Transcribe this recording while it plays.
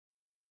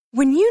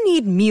When you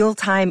need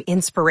mealtime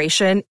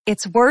inspiration,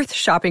 it's worth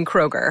shopping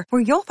Kroger,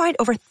 where you'll find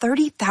over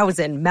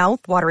 30,000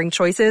 mouth-watering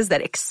choices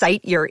that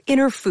excite your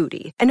inner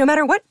foodie. And no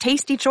matter what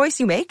tasty choice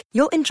you make,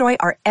 you'll enjoy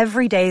our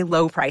everyday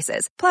low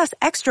prices, plus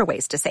extra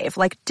ways to save,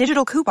 like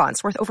digital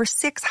coupons worth over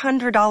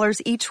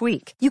 $600 each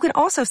week. You can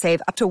also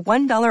save up to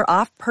 $1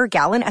 off per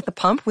gallon at the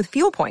pump with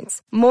fuel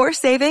points. More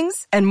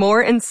savings and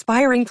more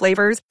inspiring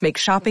flavors make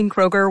shopping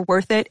Kroger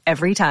worth it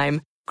every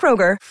time.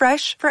 Kroger,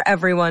 fresh for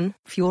everyone.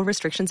 Fuel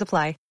restrictions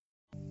apply.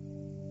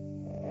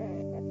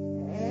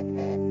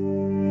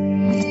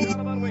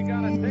 Gentlemen, we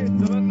got a taste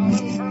of it a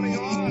little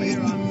earlier on here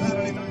on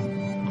Saturday night.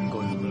 I'm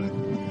going to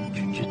learn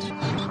jiu-jitsu.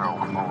 So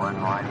over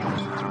in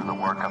lines through the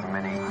work of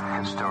many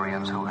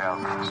historians who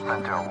have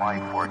spent their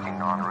life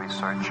working on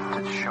research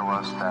to show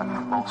us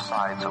that both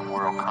sides of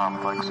world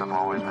conflicts have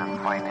always been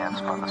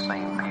financed by the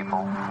same people.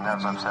 And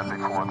as I've said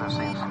before, there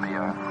seems to be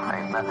a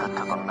method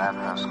to the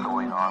madness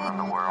going on in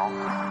the world.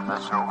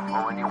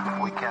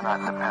 We cannot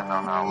depend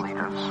on our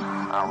leaders.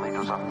 Our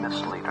leaders are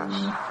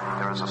misleaders.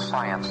 There is a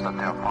science that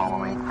they're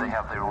following. They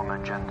have their own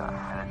agenda,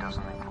 and it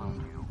doesn't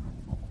include you.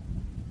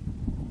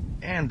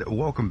 And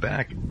welcome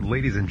back,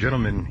 ladies and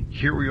gentlemen.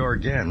 Here we are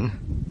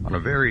again on a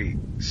very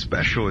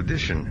special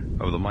edition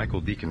of the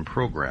Michael Deacon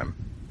program.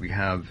 We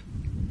have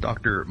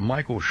Dr.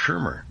 Michael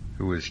Shermer,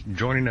 who is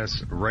joining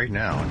us right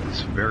now at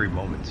this very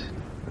moment.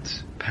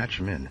 Let's patch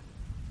him in.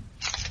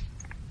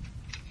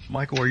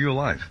 Michael, are you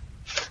alive?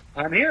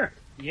 I'm here.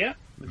 Yeah.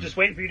 I'm just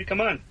waiting for you to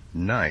come on.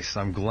 Nice.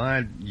 I'm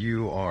glad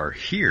you are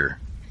here.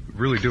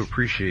 Really do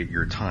appreciate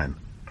your time.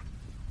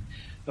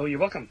 Oh, you're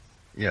welcome.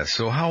 Yeah,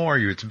 so how are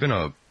you? It's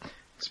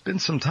been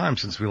some time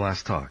since we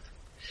last talked.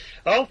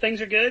 Oh,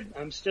 things are good.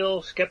 I'm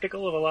still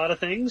skeptical of a lot of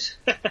things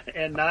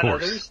and not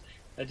others.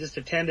 I just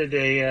attended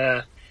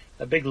a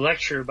big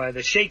lecture by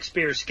the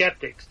Shakespeare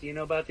skeptics. Do you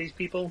know about these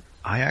people?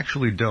 I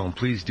actually don't.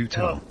 Please do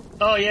tell.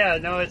 Oh yeah,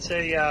 no, it's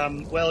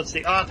it's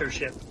the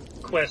authorship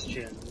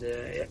question.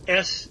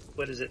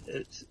 What is it?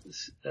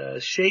 It's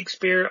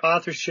Shakespeare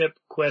authorship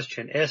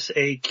question.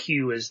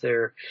 SAQ is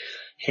their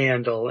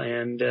handle.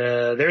 And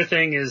their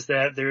thing is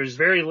that there's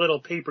very little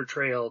paper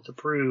trail to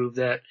prove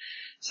that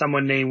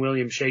someone named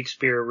William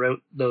Shakespeare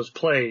wrote those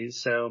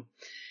plays. So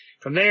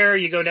from there,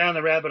 you go down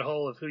the rabbit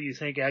hole of who you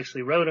think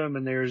actually wrote them,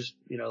 and there's,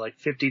 like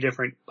 50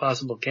 different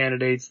possible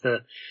candidates.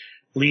 The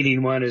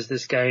leading one is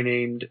this guy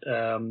named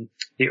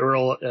the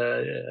Earl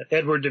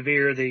Edward de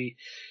Vere, the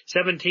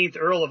 17th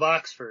Earl of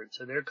Oxford.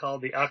 So they're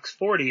called the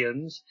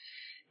Oxfordians,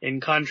 in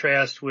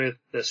contrast with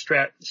the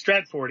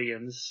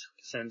Stratfordians,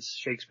 since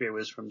Shakespeare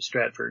was from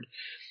Stratford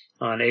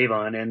on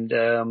Avon. And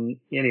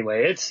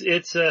anyway, it's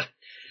the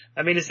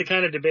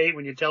kind of debate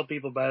when you tell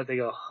people about it, they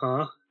go,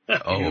 huh?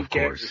 Oh, of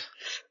course.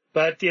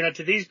 But,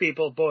 to these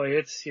people, boy,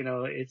 it's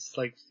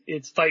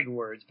fighting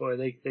words.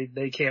 Boy,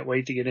 they can't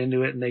wait to get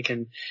into it, and they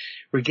can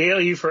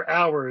regale you for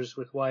hours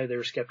with why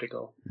they're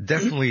skeptical.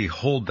 Definitely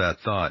hold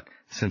that thought,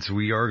 since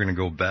we are going to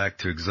go back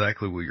to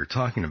exactly what you're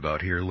talking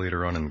about here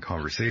later on in the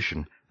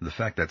conversation. The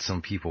fact that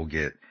some people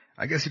get,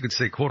 I guess you could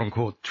say, quote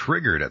unquote,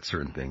 triggered at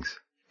certain things.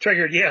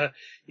 Triggered, yeah.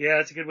 Yeah,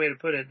 that's a good way to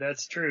put it.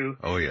 That's true.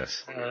 Oh,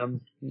 yes.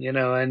 And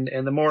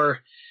the more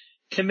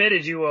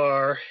committed you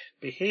are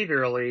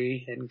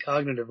behaviorally and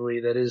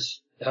cognitively, that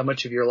is how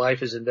much of your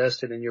life is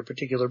invested in your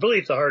particular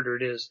belief, the harder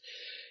it is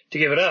to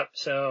give it up.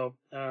 So,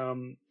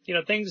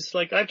 things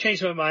like, I've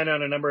changed my mind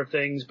on a number of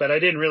things, but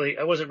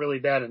I wasn't really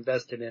that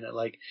invested in it.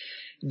 Like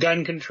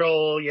gun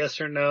control, yes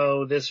or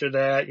no, this or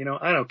that,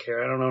 I don't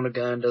care. I don't own a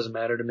gun. Doesn't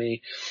matter to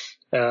me.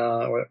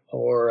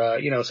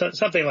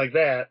 Something like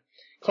that.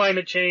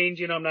 Climate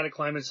change, I'm not a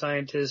climate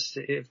scientist.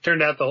 If it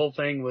turned out the whole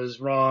thing was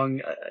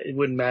wrong, it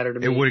wouldn't matter to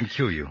me. It wouldn't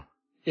kill you.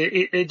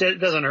 It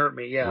doesn't hurt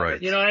me, yeah. Right.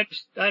 But,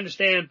 I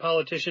understand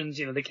politicians,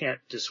 they can't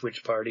just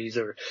switch parties,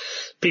 or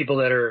people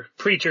that are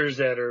preachers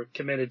that are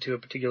committed to a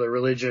particular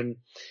religion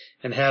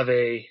and have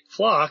a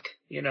flock,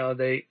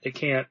 they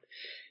can't,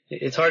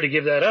 it's hard to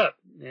give that up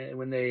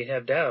when they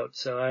have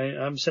doubts. So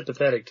I'm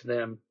sympathetic to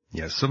them.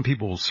 Yes, some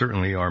people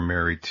certainly are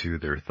married to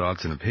their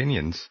thoughts and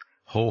opinions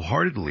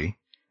wholeheartedly.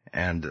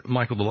 And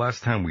Michael, the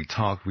last time we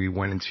talked, we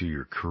went into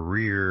your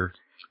career,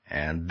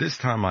 and this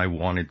time I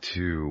wanted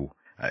to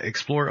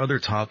explore other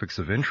topics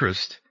of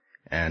interest.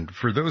 And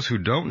for those who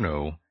don't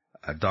know,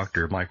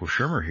 Dr. Michael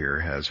Shermer here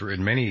has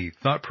written many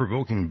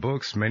thought-provoking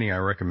books, many I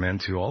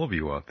recommend to all of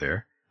you out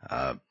there.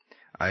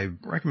 I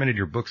recommended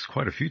your books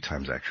quite a few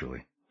times,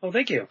 actually. Oh,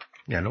 thank you.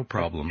 Yeah, no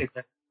problem.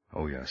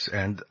 Oh, yes.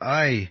 And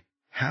I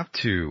have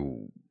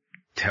to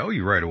tell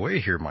you right away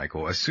here,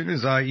 Michael, as soon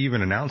as I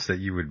even announced that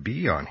you would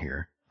be on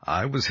here,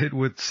 I was hit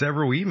with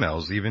several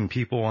emails, even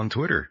people on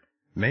Twitter.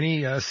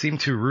 Many seem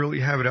to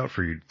really have it out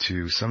for you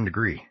to some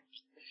degree.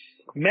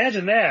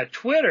 Imagine that.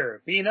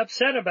 Twitter being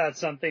upset about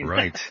something.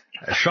 Right.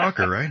 A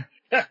shocker, right?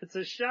 It's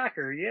a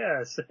shocker,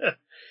 yes.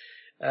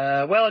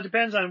 Well, it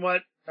depends on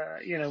what,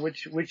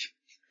 which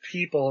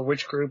people,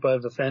 which group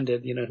I've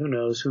offended, who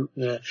knows who.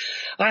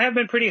 I have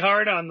been pretty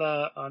hard on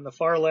the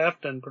far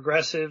left and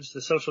progressives,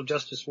 the social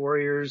justice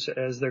warriors,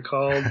 as they're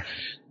called.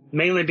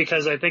 mainly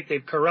because I think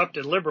they've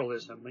corrupted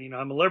liberalism.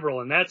 I'm a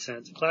liberal in that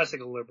sense, a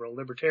classical liberal,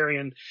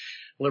 libertarian,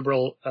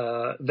 liberal,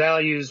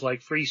 values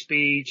like free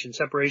speech and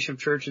separation of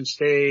church and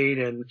state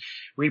and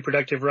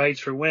reproductive rights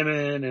for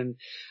women and,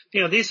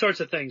 these sorts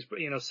of things,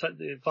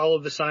 follow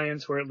the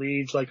science where it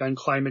leads, like on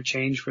climate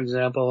change, for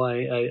example.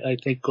 I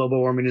think global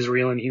warming is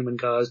real and human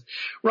caused.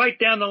 Right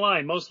down the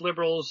line, most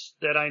liberals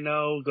that I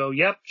know go,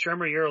 yep,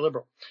 Shermer, you're a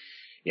liberal.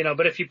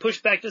 But if you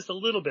push back just a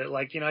little bit,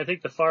 like, I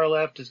think the far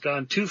left has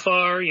gone too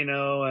far,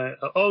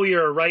 oh,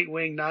 you're a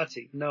right-wing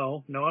Nazi.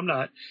 No, I'm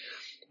not.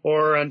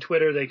 Or on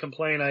Twitter, they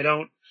complain I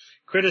don't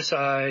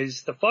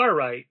criticize the far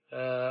right,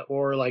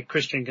 or like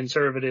Christian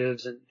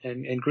conservatives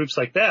and groups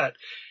like that,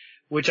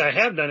 which I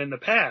have done in the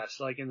past,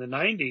 like in the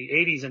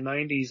 80s and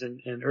 90s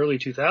and early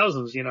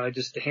 2000s, I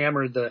just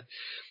hammered the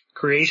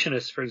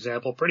creationists, for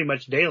example, pretty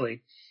much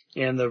daily,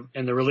 and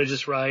the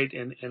religious right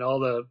and all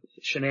the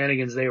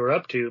shenanigans they were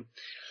up to.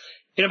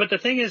 But the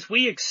thing is,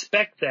 we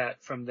expect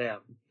that from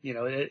them.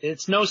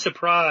 It's no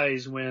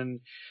surprise when,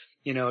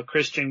 a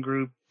Christian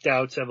group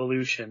doubts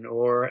evolution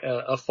or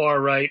a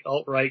far right,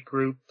 alt-right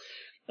group,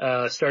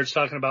 starts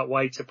talking about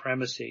white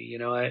supremacy.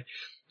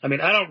 I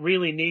don't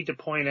really need to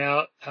point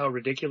out how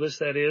ridiculous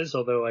that is,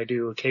 although I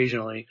do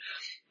occasionally.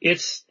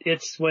 It's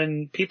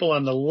when people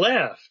on the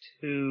left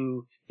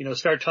who,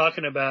 start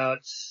talking about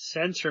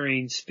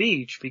censoring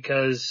speech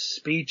because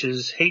speech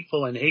is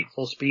hateful and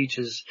hateful speech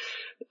is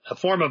a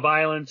form of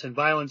violence and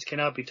violence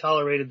cannot be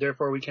tolerated.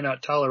 Therefore, we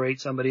cannot tolerate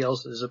somebody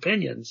else's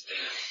opinions.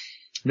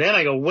 Then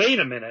I go, wait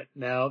a minute.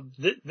 Now,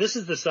 this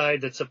is the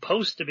side that's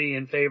supposed to be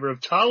in favor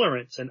of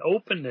tolerance and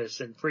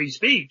openness and free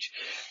speech.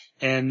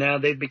 And now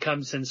they've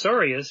become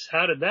censorious.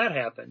 How did that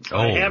happen?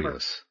 Oh,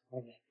 yes.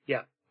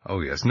 Yeah.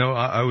 Oh, yes. No,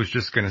 I was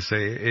just going to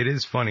say it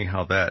is funny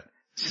how that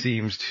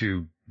seems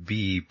to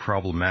be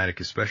problematic,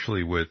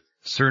 especially with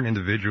certain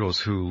individuals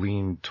who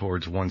lean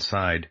towards one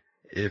side.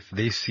 If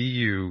they see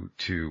you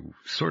to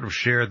sort of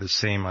share the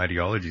same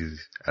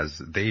ideologies as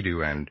they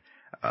do and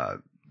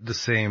the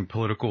same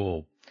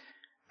political,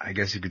 I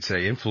guess you could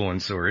say,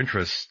 influence or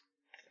interest,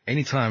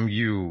 anytime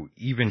you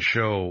even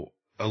show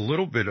a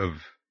little bit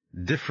of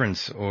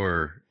difference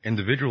or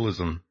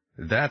individualism,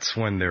 that's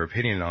when their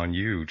opinion on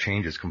you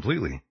changes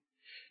completely.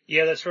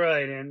 Yeah, that's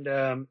right.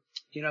 And,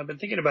 I've been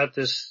thinking about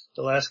this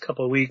the last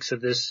couple of weeks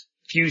of this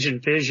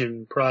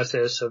fusion-fission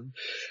process of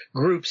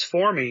groups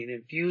forming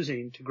and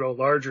fusing to grow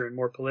larger and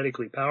more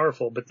politically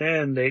powerful, but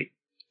then they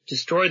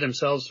destroy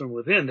themselves from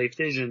within. They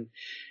fission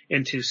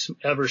into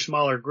ever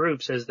smaller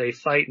groups as they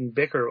fight and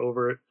bicker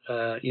over,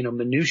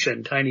 minutiae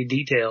and tiny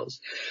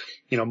details.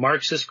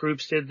 Marxist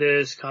groups did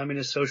this,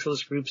 communist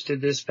socialist groups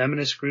did this,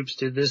 feminist groups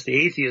did this, the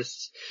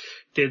atheists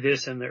did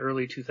this in the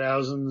early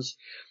 2000s.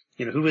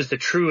 Who is the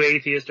true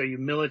atheist? Are you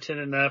militant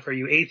enough? Are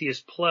you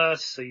atheist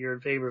plus? So you're in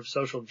favor of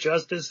social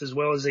justice as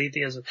well as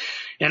atheism,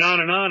 and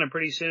on and on. And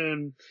pretty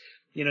soon,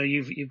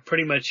 you've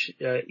pretty much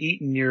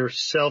eaten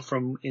yourself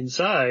from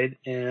inside.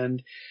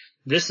 And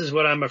this is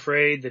what I'm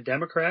afraid the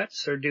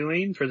Democrats are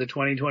doing for the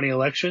 2020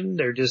 election.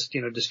 They're just,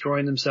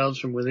 destroying themselves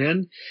from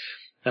within.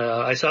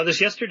 I saw this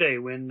yesterday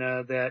when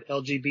that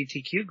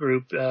LGBTQ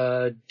group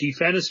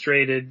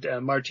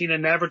defenestrated Martina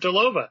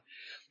Navratilova.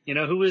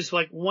 Who was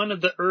like one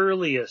of the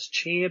earliest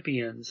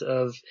champions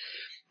of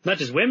not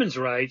just women's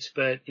rights,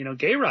 but,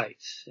 gay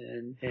rights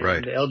and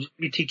right.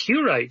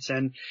 LGBTQ rights.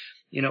 And,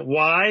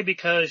 why?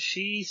 Because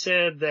she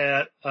said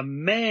that a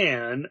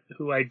man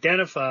who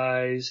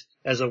identifies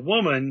as a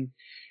woman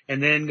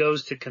and then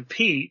goes to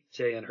compete,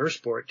 say in her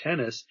sport,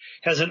 tennis,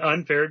 has an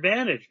unfair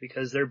advantage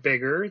because they're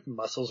bigger, the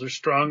muscles are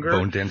stronger.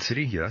 Bone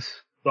density,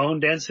 yes.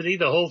 Bone density,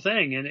 the whole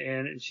thing.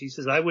 And she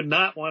says, I would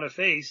not want to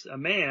face a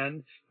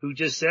man who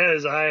just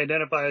says, I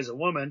identify as a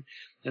woman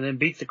and then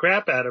beats the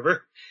crap out of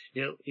her,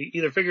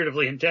 either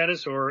figuratively in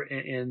tennis or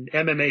in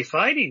MMA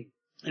fighting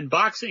and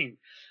boxing.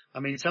 I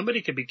mean,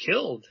 somebody could be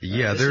killed.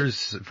 Yeah,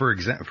 for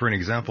an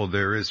example,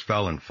 there is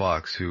Fallon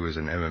Fox, who is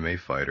an MMA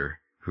fighter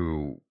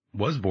who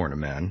was born a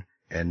man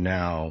and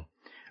now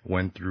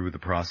went through the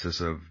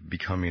process of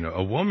becoming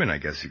a woman, I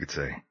guess you could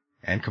say,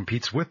 and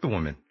competes with the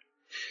woman.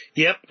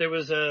 Yep, there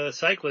was a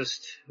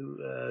cyclist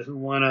who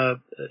won a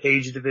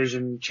age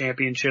division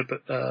championship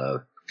a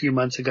few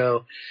months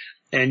ago,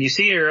 and you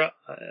see her,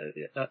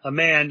 a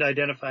man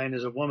identifying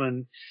as a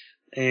woman,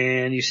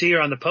 and you see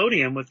her on the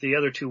podium with the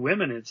other two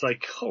women. It's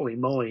like, holy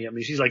moly! I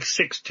mean, she's like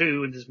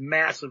 6'2" and this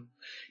massive,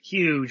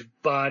 huge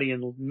body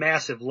and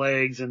massive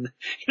legs, and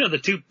the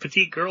two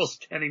petite girls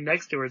standing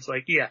next to her. It's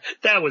like, yeah,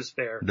 that was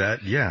fair.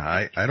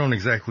 I don't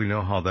exactly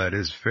know how that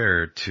is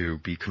fair to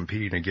be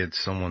competing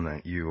against someone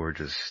that you are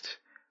just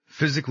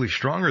physically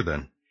stronger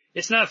than.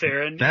 It's not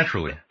fair. And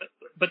naturally.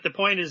 But the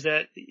point is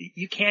that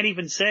you can't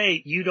even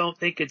say you don't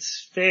think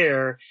it's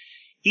fair,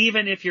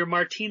 even if you're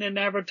Martina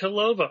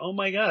Navratilova. Oh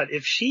my God.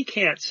 If she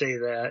can't say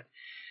that,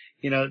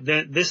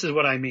 then this is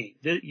what I mean.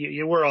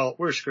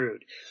 We're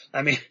screwed.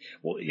 I mean,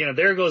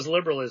 there goes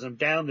liberalism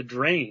down the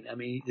drain. I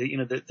mean,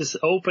 this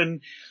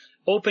open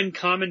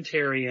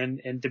commentary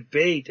and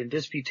debate and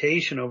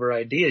disputation over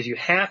ideas. You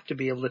have to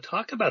be able to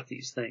talk about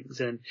these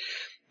things. And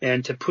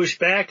and to push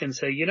back and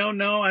say,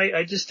 no,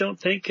 I just don't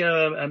think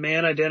a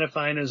man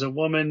identifying as a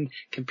woman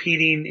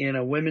competing in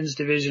a women's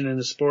division in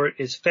the sport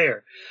is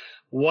fair.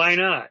 Why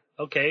not?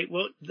 Okay,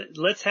 well,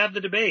 let's have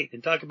the debate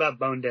and talk about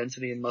bone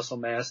density and muscle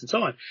mass and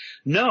so on.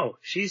 No,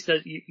 it's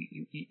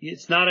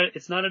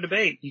not a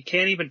debate. You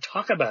can't even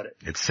talk about it.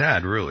 It's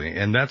sad, really.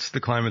 And that's the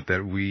climate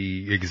that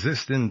we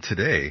exist in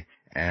today.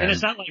 And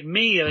it's not like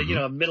me,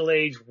 a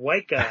middle-aged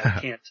white guy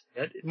can't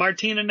say it.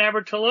 Martina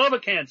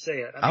Navratilova can't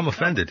say it. I'm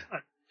offended.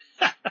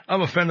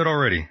 I'm offended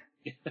already.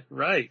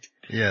 Right.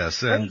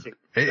 Yes, and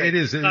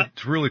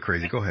it's really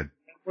crazy. Go ahead.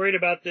 Worried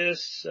about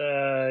this.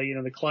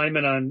 The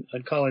climate on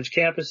college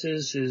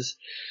campuses is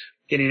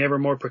getting ever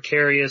more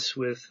precarious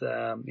with,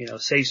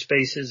 safe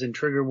spaces and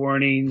trigger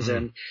warnings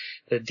and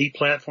the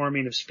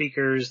deplatforming of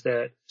speakers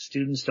that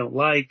students don't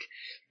like.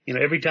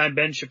 Every time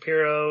Ben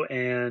Shapiro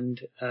and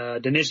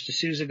Dinesh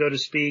D'Souza go to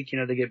speak,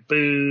 they get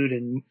booed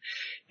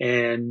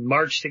and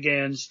marched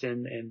against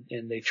and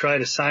they try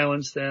to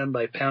silence them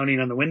by pounding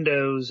on the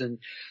windows and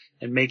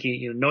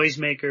making,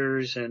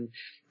 noisemakers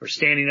or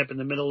standing up in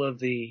the middle of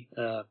the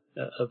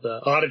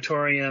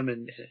auditorium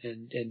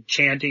and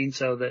chanting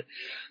so that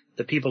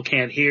the people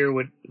can't hear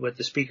what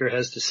the speaker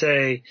has to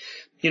say.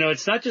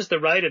 It's not just the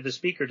right of the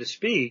speaker to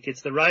speak.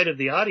 It's the right of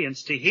the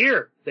audience to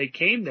hear. They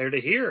came there to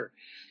hear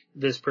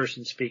this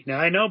person speak. Now,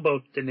 I know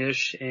both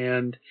Dinesh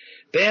and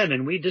Ben,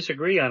 and we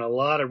disagree on a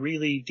lot of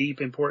really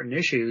deep, important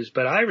issues,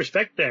 but I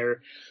respect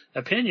their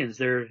opinions.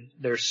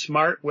 They're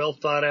smart, well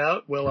thought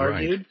out, well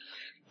argued.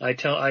 I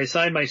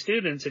assign my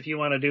students, if you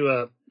want to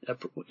do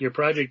your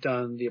project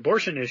on the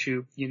abortion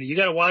issue, you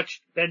got to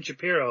watch Ben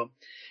Shapiro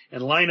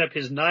and line up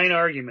his 9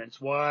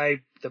 arguments why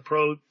the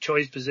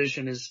pro-choice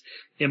position is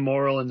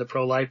immoral and the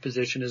pro-life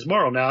position is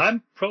moral. Now,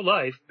 I'm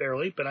pro-life,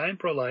 barely, but I am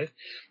pro-life.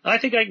 I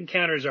think I can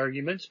counter his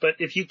arguments, but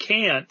if you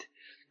can't,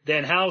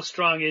 then how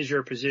strong is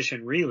your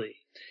position really?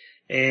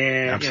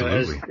 And,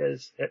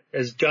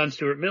 as John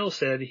Stuart Mill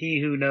said, he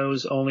who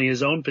knows only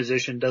his own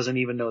position doesn't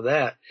even know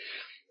that.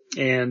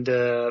 And,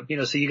 so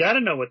you got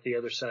to know what the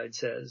other side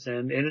says.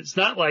 And it's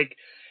not like,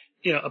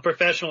 a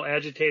professional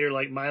agitator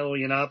like Milo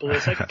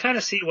Yiannopoulos. I can kind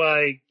of see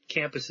why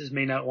campuses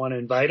may not want to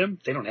invite him.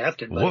 They don't have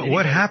to invite him.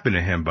 What happened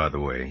to him, by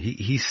the way?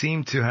 He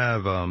seemed to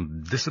have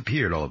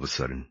disappeared all of a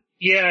sudden.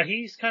 Yeah,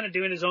 he's kind of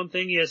doing his own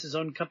thing. He has his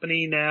own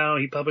company now.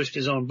 He published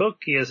his own book.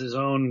 He has his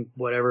own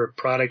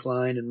product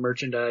line and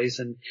merchandise.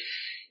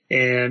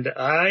 And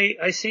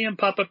I see him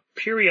pop up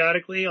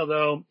periodically,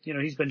 although,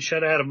 he's been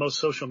shut out of most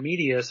social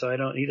media, so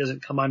he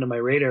doesn't come onto my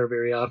radar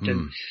very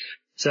often.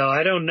 So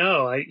I don't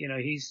know.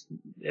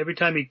 Every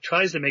time he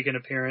tries to make an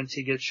appearance,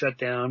 he gets shut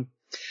down.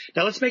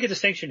 Now let's make a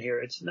distinction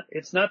here.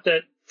 It's not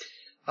that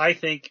I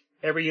think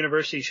every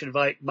university should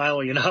invite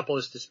Milo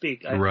Yiannopoulos to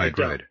speak.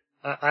 Right.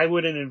 I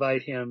wouldn't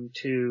invite him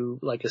to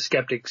like a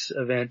skeptics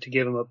event to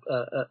give him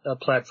a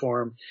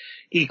platform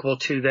equal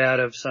to that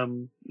of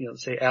some,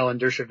 say Alan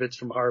Dershowitz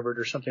from Harvard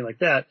or something like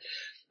that.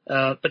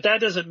 But that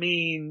doesn't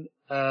mean,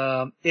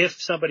 if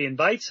somebody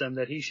invites him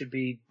that he should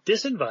be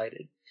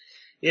disinvited.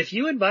 If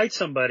you invite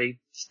somebody,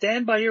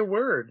 stand by your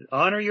word,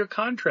 honor your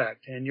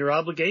contract and your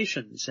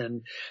obligations,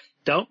 and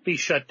don't be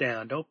shut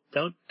down.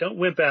 Don't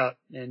wimp out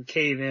and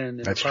cave in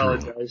and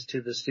apologize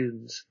to the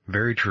students.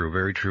 Very true,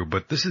 very true.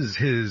 But this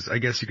is I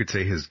guess you could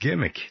say his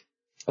gimmick.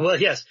 Well,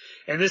 yes.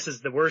 And this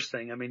is the worst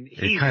thing. I mean,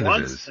 he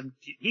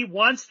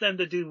wants them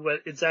to do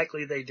what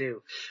exactly they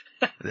do.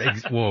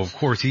 Well, of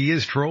course, he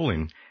is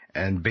trolling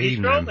and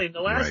baiting them. He's trolling.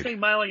 The last thing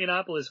Milo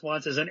Yiannopoulos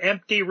wants is an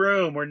empty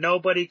room where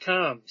nobody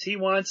comes. He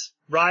wants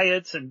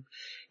riots and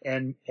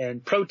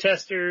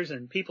protesters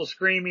and people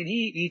screaming.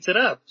 He eats it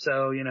up.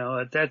 So,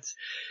 that's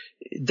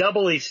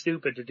doubly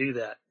stupid to do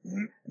that.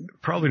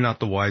 Probably not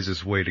the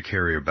wisest way to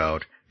carry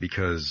about,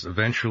 because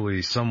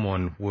eventually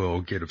someone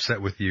will get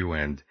upset with you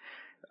and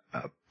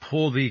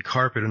pull the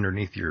carpet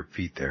underneath your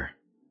feet there.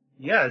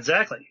 Yeah,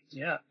 exactly.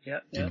 Yeah.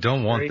 You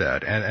don't want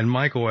that. And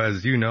Michael,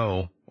 as you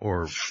know,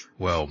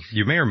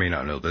 you may or may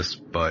not know this,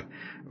 but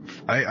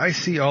I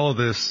see all of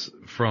this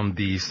from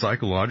the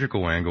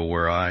psychological angle,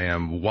 where I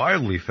am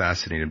wildly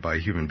fascinated by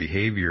human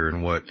behavior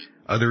and what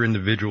other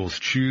individuals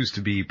choose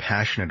to be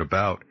passionate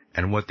about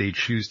and what they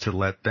choose to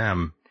let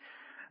them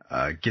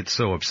get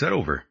so upset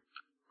over.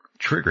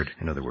 Triggered,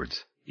 in other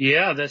words.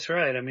 Yeah, that's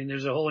right. I mean,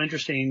 there's a whole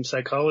interesting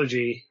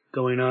psychology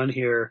going on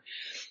here,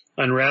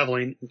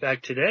 unraveling. In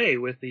fact, today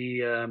with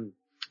the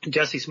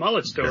Jussie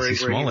Smollett story.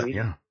 Jussie Smollett,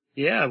 yeah.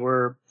 Yeah,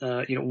 where,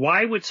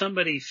 why would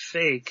somebody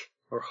fake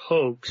or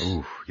hoax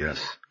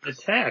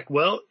attack?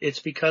 Well, it's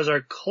because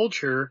our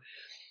culture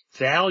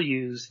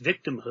values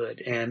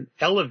victimhood and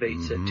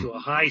elevates it to a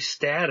high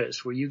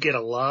status where you get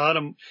a lot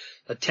of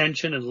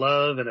attention and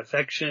love and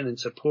affection and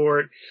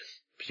support,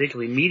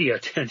 particularly media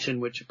attention,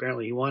 which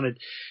apparently he wanted,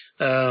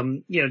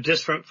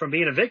 just from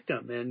being a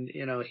victim. And,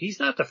 he's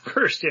not the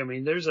first. I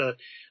mean, there's a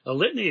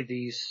litany of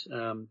these,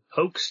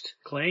 hoaxed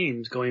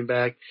claims going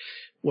back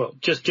well,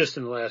 just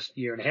in the last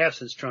year and a half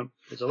since Trump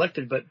was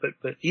elected, but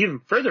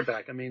even further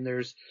back, I mean, there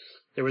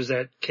was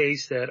that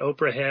case that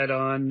Oprah had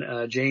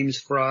on, James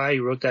Fry,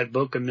 who wrote that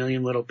book, A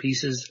Million Little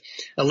Pieces,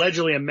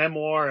 allegedly a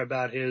memoir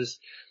about his,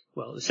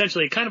 well,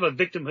 essentially kind of a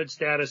victimhood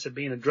status of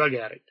being a drug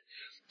addict.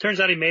 Turns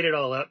out he made it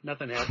all up.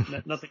 Nothing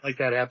happened. Nothing like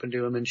that happened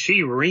to him. And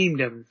she reamed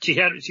him. She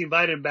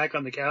invited him back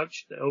on the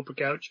couch, the Oprah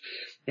couch.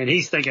 And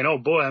he's thinking, oh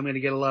boy, I'm going to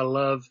get a lot of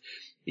love,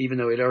 even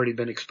though he'd already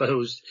been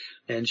exposed.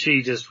 And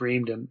she just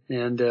reamed him.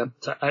 And,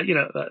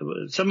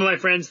 some of my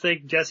friends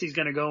think Jesse's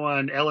going to go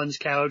on Ellen's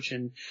couch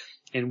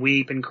and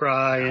weep and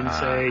cry and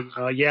say,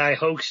 yeah, I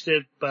hoaxed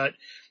it, but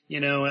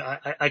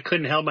I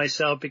couldn't help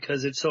myself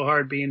because it's so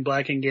hard being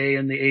black and gay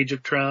in the age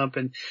of Trump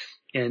and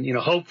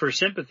hope for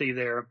sympathy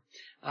there.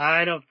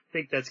 I don't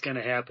think that's going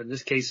to happen.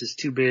 This case is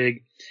too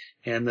big,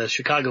 and the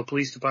Chicago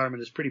Police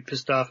Department is pretty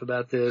pissed off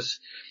about this.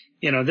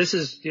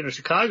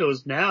 Chicago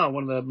is now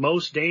one of the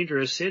most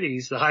dangerous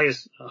cities, the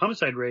highest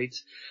homicide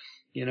rates,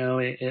 in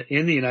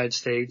the United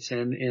States,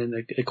 and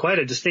quite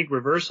a distinct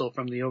reversal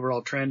from the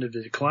overall trend of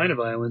the decline of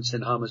violence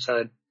and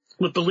homicide.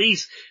 The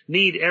police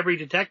need every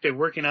detective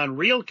working on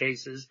real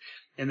cases,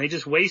 and they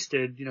just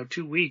wasted,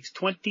 2 weeks,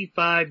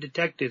 25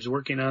 detectives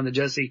working on the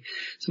Jussie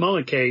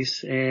Smollett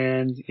case,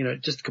 and,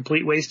 just a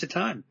complete waste of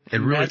time.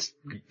 That's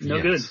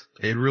no good.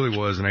 It really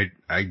was, and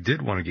I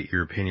did want to get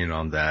your opinion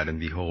on that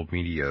and the whole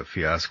media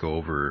fiasco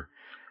over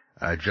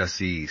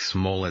Jussie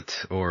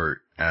Smollett,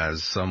 or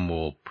as some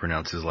will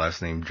pronounce his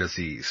last name,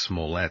 Jussie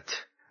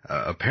Smollett,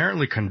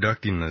 apparently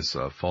conducting this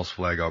false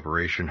flag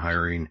operation,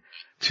 hiring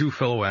 2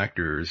 fellow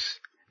actors,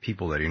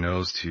 people that he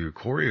knows, to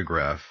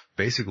choreograph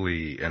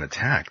basically an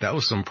attack. That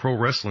was some pro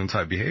wrestling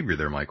type behavior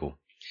there, Michael.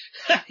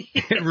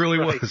 It really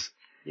was.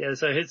 Yeah,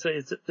 so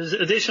there's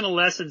additional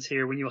lessons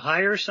here. When you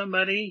hire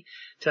somebody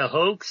to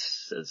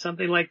hoax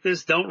something like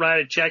this, don't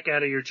write a check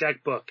out of your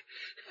checkbook.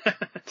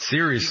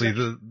 Seriously,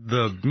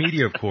 the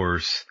media, of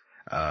course,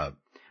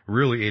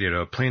 really ate it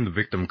up, playing the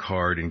victim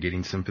card and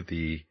getting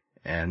sympathy,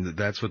 and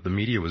that's what the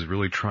media was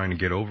really trying to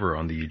get over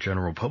on the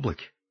general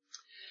public.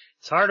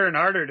 It's harder and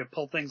harder to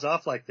pull things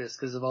off like this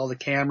because of all the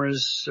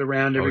cameras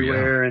around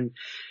everywhere. And,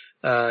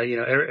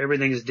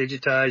 everything is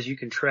digitized. You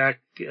can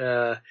track,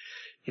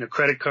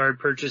 credit card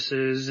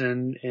purchases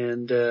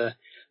and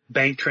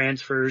bank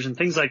transfers and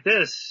things like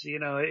this.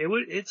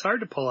 It's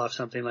hard to pull off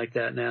something like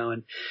that now.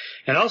 And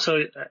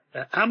also,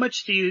 how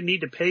much do you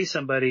need to pay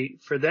somebody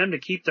for them to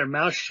keep their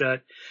mouth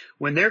shut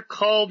when they're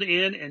called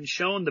in and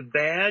shown the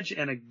badge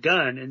and a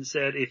gun and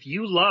said, if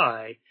you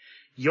lie,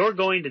 you're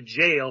going to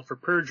jail for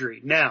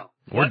perjury. Now,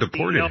 or what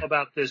deported. do you know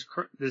about this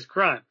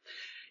crime?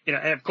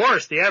 And of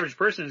course the average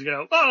person is going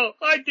to, oh,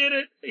 I did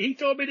it. He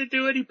told me to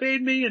do it. He paid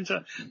me. And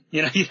so,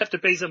 you have to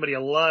pay somebody a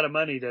lot of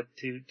money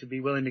to be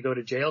willing to go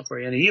to jail for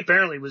you. And he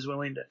apparently was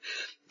willing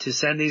to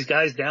send these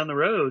guys down the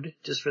road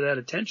just for that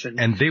attention.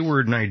 And they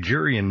were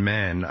Nigerian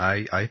men.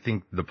 I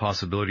think the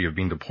possibility of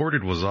being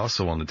deported was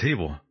also on the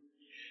table.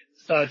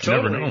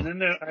 Totally. And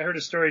then I heard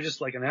a story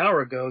just like an hour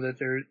ago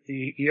that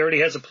he already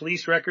has a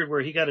police record where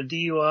he got a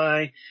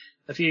DUI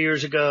a few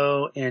years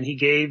ago, and he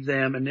gave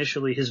them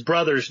initially his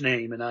brother's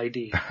name and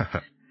ID.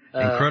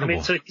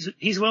 Incredible. So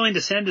he's willing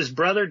to send his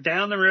brother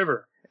down the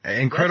river.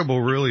 Incredible,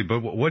 really.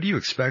 But what do you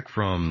expect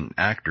from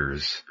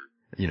actors,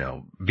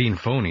 being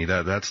phony?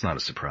 That's not a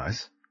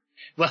surprise.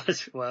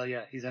 Well,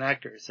 yeah, he's an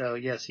actor, so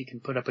yes, he can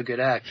put up a good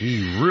act.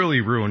 He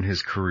really ruined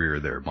his career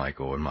there,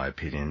 Michael, in my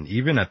opinion.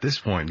 Even at this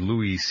point,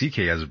 Louis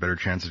C.K. has a better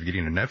chance of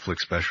getting a Netflix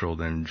special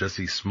than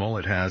Jussie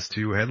Smollett has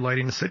to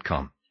headlighting a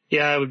sitcom.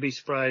 Yeah, I would be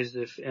surprised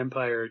if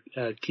Empire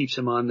keeps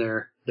him on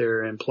their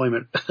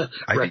employment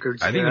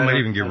records. I think they might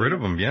even get rid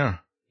of him, yeah.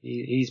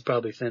 He's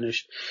probably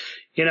finished.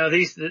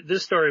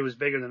 This story was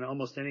bigger than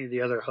almost any of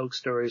the other hoax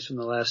stories from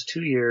the last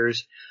 2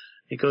 years.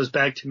 It goes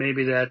back to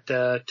maybe that,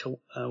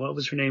 what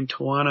was her name?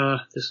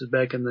 Tawana. This was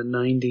back in the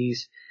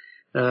 90s.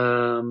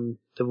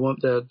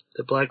 The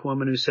black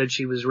woman who said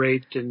she was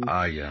raped and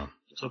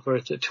so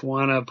forth,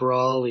 Tawana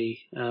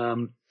Brawley.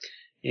 That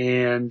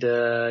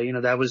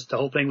was, the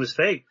whole thing was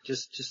fake.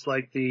 Just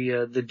like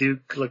the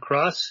Duke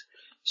lacrosse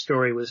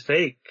story was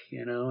fake,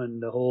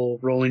 and the whole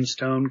Rolling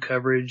Stone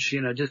coverage,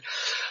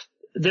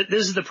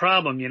 this is the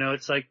problem,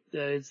 it's like,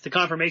 it's the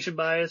confirmation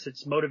bias,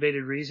 it's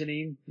motivated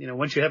reasoning.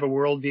 Once you have a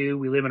worldview,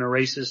 we live in a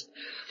racist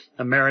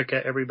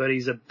America,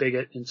 everybody's a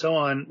bigot and so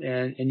on,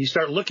 and you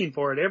start looking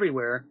for it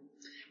everywhere.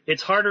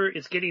 It's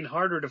getting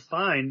harder to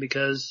find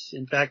because,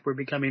 in fact, we're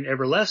becoming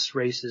ever less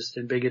racist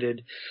and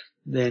bigoted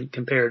than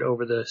compared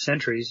over the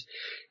centuries.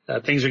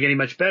 Things are getting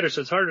much better,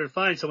 so it's harder to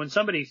find. So when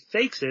somebody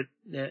fakes it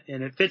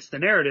and it fits the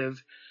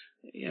narrative,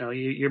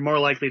 you're more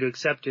likely to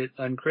accept it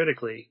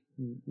uncritically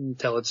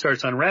until it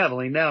starts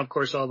unraveling. Now, of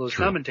course, all those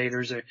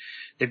commentators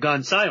they've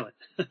gone silent.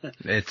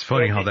 It's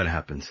funny how that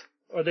happens.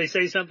 Or they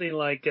say something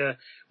like,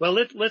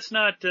 let's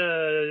not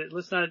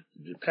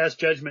pass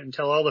judgment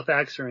until all the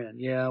facts are in.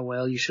 Yeah,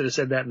 well, you should have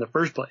said that in the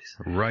first place.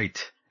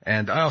 Right.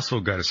 And I also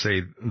got to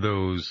say,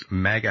 those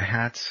MAGA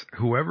hats,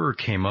 whoever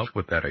came up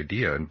with that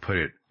idea and put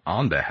it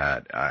on the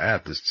hat, I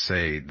have to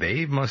say,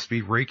 they must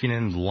be raking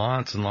in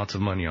lots and lots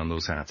of money on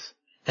those hats.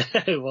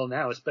 Well,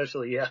 now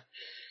especially, yeah.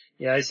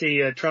 Yeah, I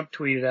see Trump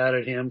tweeted out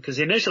at him because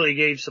he initially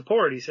gave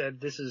support. He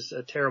said this is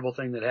a terrible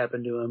thing that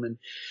happened to him,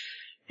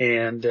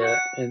 and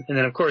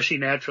then of course he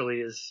naturally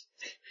is,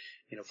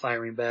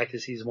 firing back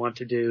as he's wont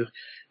to do.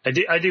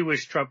 I do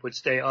wish Trump would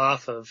stay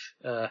off of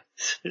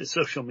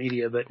social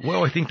media, but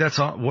well, I think that's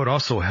what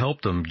also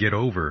helped him get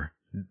over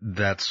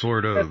that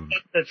sort of.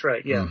 That's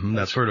right, yeah.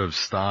 That sort of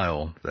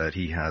style that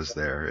he has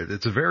there.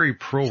 It's a very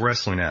pro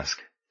wrestling-esque.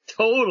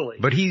 Totally.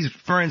 But he's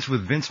friends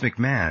with Vince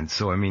McMahon,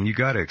 so I mean, you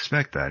got to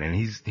expect that, and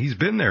he's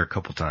been there a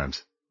couple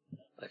times.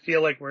 I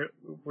feel like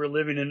we're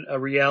living in a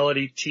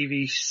reality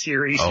TV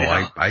series now.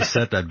 now. I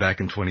said that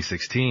back in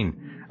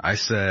 2016. I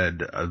said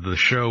the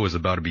show was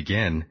about to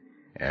begin,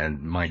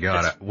 and my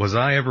God, was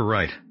I ever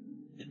right?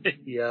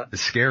 Yeah.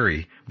 It's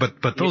scary.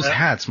 But those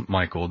hats,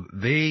 Michael,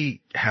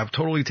 they have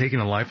totally taken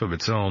a life of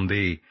its own.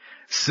 They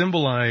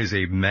symbolize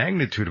a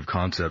magnitude of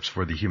concepts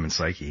for the human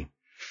psyche.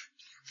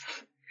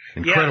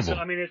 Incredible. Yeah, so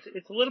I mean,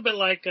 it's a little bit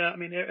like,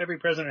 every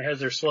president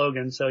has their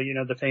slogan. So,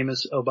 the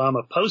famous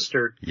Obama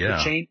poster, yeah,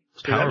 the chain,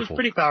 powerful. That was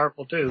pretty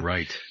powerful too.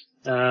 Right.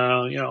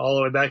 All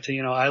the way back to,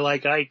 I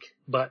like Ike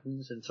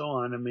buttons and so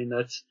on. I mean,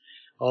 that's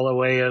all the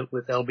way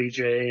with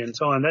LBJ and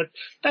so on.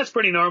 That's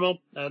pretty normal.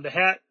 The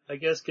hat, I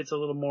guess, gets a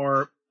little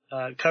more,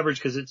 coverage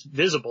because it's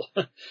visible.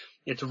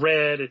 It's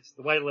red, it's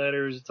the white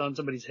letters, it's on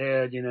somebody's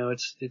head,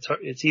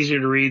 it's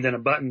easier to read than a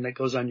button that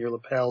goes on your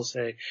lapel,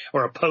 say,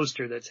 or a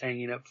poster that's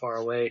hanging up far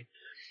away.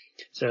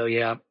 So,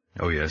 yeah.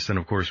 Oh, yes. And,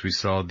 of course, we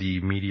saw the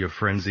media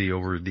frenzy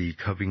over the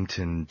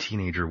Covington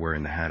teenager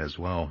wearing the hat as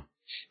well.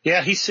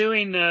 Yeah, he's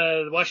suing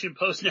the Washington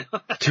Post now.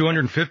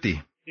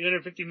 $250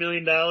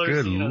 million.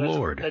 Good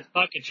Lord. That's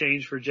pocket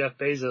change for Jeff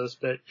Bezos.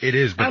 But it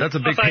is, but that's a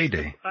big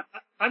payday.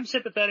 I'm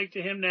sympathetic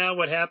to him now,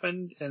 what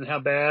happened and how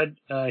bad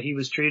he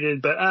was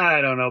treated. But I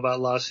don't know about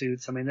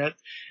lawsuits. I mean, that,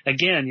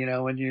 again,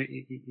 when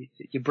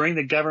you bring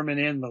the government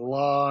in, the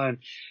law, and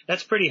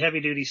that's pretty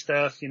heavy-duty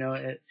stuff,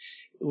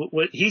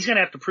 he's going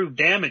to have to prove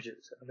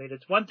damages. I mean,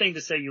 it's one thing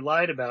to say you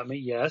lied about me,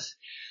 yes,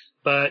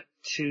 but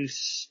to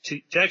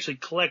actually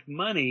collect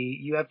money,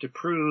 you have to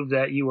prove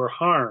that you were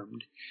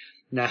harmed.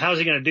 Now, how's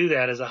he going to do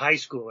that as a high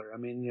schooler? I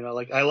mean,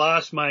 I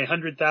lost my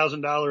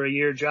 $100,000 a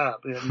year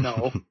job.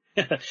 No,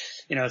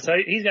 so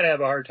he's going to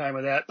have a hard time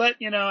with that. But,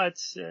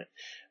 it's,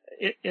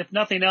 if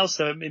nothing else,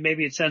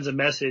 maybe it sends a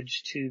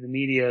message to the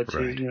media to,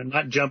 right,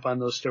 not jump on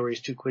those stories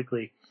too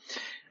quickly.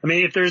 I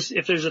mean, if there's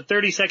a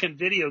 30-second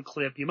video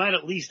clip, you might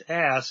at least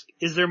ask,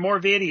 is there more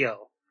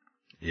video?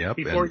 Yep.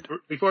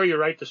 Before you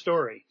write the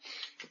story.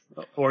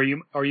 Or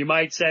you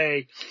might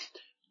say,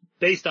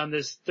 based on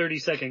this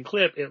 30-second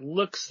clip, it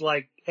looks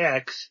like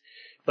X,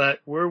 but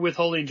we're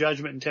withholding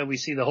judgment until we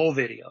see the whole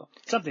video.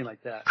 Something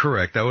like that.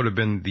 Correct. That would have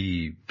been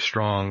the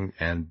strong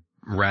and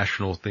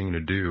rational thing to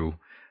do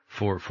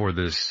for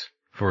this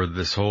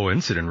whole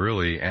incident,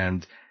 really.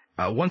 And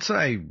once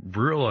I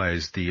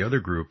realized the other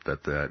group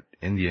that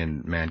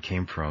Indian man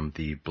came from,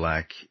 the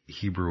Black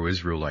Hebrew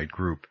Israelite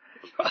group,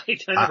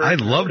 right, I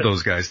love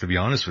those guys, to be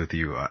honest with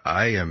you.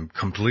 I am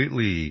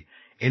completely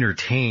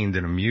entertained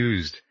and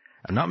amused.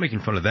 I'm not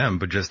making fun of them,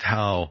 but just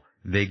how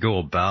they go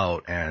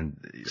about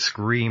and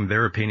scream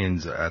their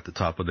opinions at the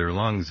top of their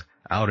lungs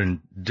out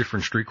in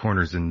different street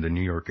corners in the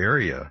New York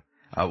area.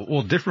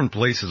 Different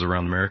places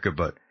around America,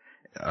 but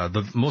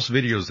the most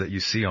videos that you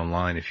see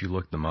online, if you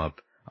look them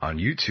up on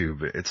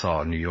YouTube, it's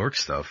all New York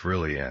stuff,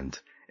 really, and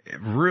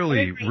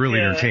really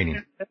entertaining. I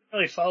didn't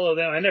really follow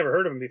them. I never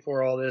heard of them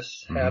before all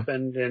this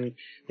happened, and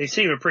they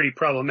seem a pretty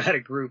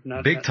problematic group.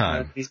 Big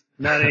time.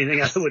 Not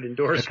anything I would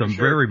endorse. It's a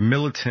very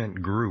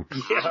militant group.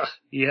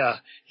 Yeah,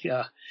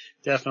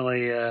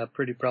 definitely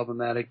pretty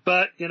problematic.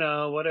 But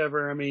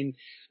whatever. I mean,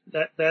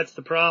 that's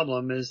the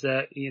problem, is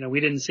that we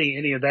didn't see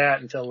any of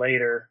that until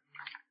later.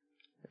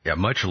 Yeah,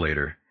 much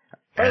later.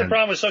 Part of the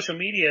problem with social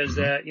media is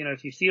that,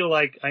 if you feel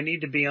like I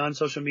need to be on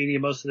social media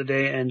most of the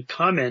day and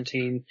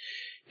commenting,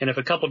 and if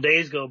a couple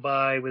days go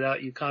by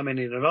without you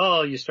commenting at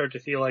all, you start to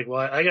feel like,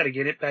 well, I got to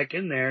get it back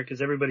in there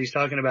because everybody's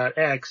talking about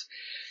X.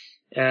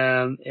 So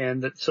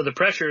the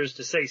pressure is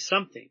to say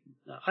something.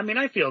 I mean,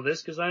 I feel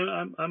this because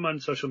I'm on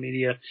social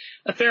media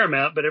a fair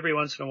amount, but every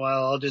once in a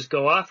while I'll just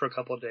go off for a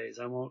couple of days.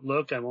 I won't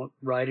look, I won't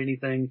write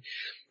anything.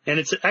 And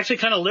it's actually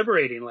kind of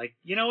liberating. Like,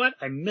 you know what?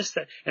 I missed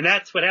that. And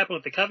that's what happened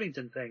with the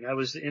Covington thing. I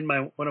was in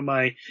one of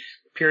my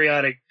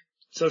periodic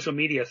social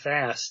media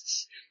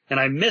fasts, and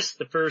I missed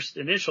the first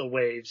initial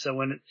wave. So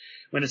when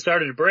it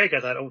started to break,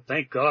 I thought, oh,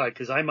 thank God,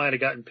 because I might have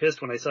gotten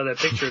pissed when I saw that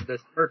picture of the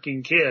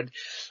smirking kid.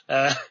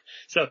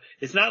 So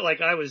it's not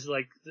like I was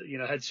like,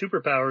 had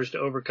superpowers to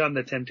overcome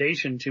the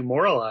temptation to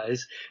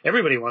moralize.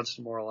 Everybody wants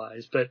to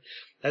moralize, but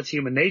that's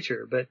human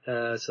nature. But,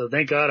 so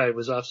thank God I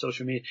was off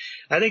social media.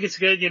 I think it's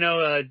good,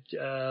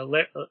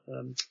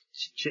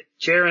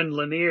 Jaron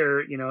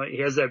Lanier, he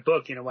has that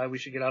book, why we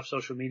should get off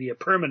social media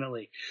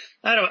permanently.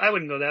 I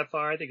wouldn't go that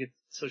far. I think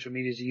social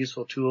media is a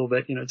useful tool,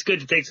 but, it's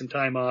good to take some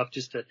time off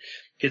just to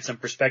get some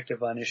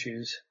perspective on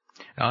issues.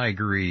 I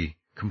agree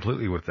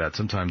completely with that.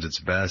 Sometimes it's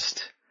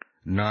best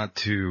not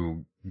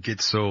to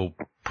get so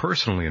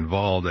personally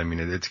involved. I mean,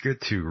 it's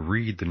good to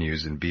read the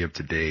news and be up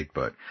to date,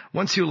 but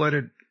once you let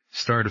it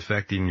start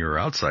affecting your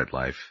outside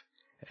life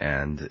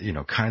and,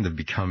 kind of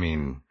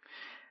becoming,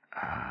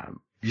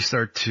 you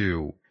start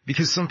to,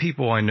 because some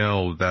people I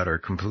know that are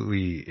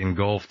completely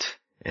engulfed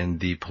in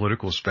the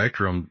political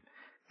spectrum,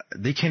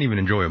 they can't even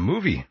enjoy a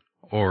movie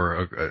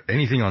or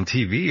anything on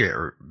TV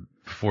or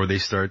before they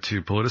start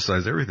to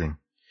politicize everything.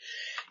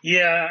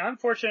 Yeah, I'm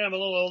fortunate. I'm a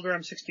little older.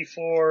 I'm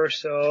 64.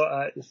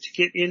 So, to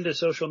get into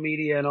social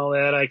media and all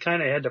that, I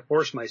kind of had to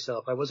force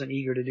myself. I wasn't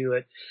eager to do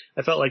it.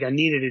 I felt like I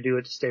needed to do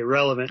it to stay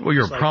relevant. Well,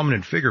 you're a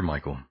prominent figure,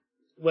 Michael.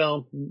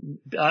 Well,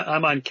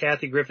 I'm on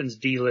Kathy Griffin's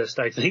D list,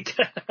 I think,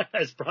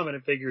 as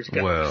prominent figures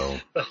go.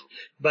 Well,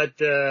 but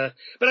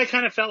I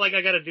kind of felt like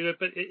I got to do it,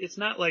 but it's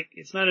not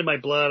in my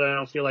blood. I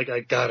don't feel like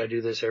I got to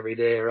do this every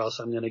day or else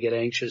I'm going to get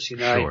anxious,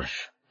 Sure.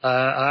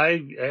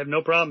 I have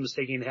no problems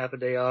taking half a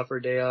day off or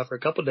a day off or a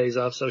couple of days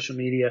off social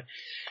media.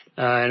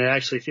 And it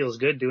actually feels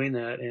good doing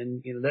that.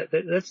 And,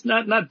 that's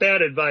not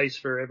bad advice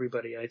for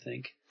everybody, I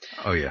think.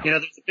 Oh yeah.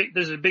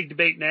 There's a big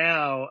debate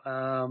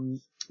now,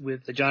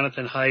 with the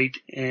Jonathan Haidt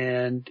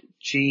and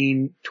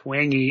Gene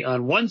Twenge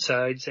on one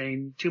side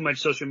saying too much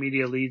social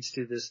media leads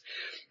to this,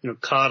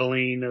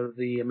 coddling of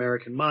the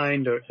American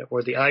mind or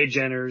the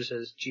iGeners,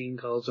 as Gene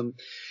calls them,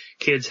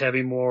 kids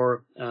having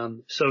more,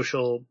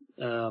 social,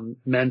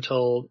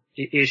 mental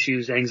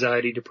issues,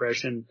 anxiety,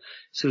 depression,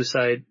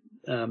 suicide,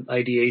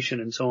 ideation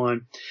and so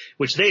on,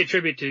 which they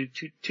attribute to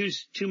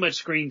too much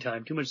screen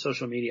time, too much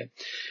social media.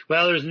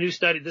 Well, there's a new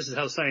study. This is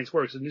how science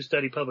works.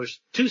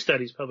 Two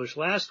studies published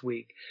last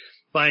week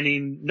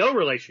finding no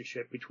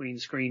relationship between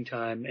screen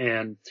time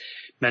and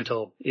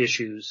mental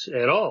issues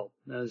at all.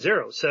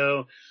 Zero.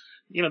 So,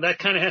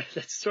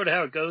 that's sort of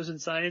how it goes in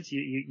science.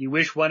 You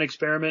wish one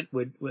experiment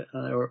would,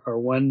 or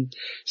one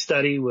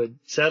study would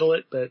settle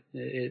it, but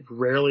it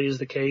rarely is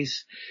the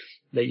case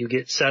that you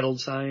get settled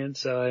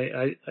science.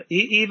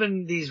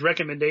 Even these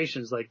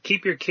recommendations like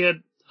keep your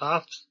kid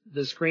off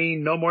the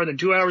screen no more than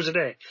 2 hours a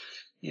day.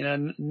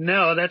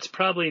 No, that's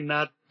probably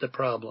not the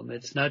problem.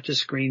 It's not just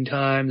screen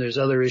time. There's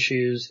other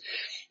issues.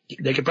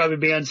 They could probably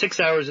be on 6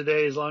 hours a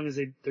day as long as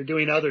they're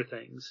doing other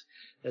things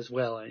as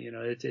well.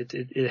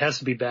 It has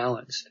to be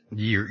balanced.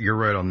 You're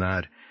right on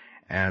that.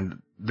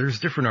 And there's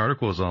different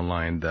articles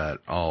online that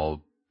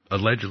all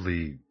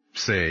allegedly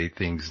say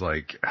things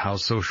like how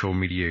social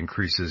media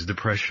increases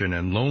depression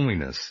and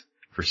loneliness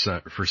for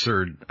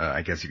certain,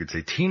 I guess you could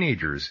say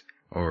teenagers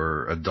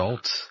or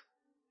adults.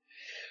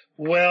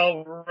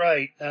 Well,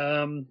 right.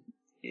 The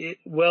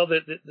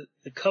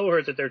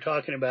cohort that they're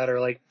talking about are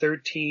like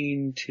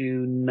 13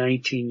 to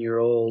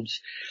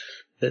 19-year-olds.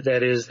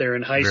 That is, they're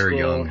in high Very school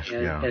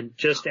young, and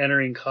just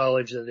entering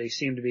college, that they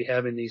seem to be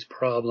having these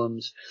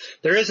problems.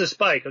 There is a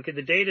spike. Okay,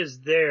 the data is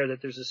there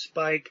that there's a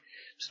spike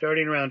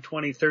starting around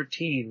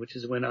 2013, which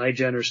is when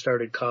iGeners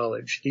started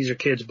college. These are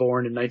kids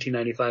born in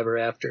 1995 or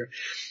after.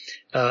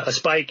 A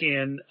spike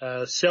in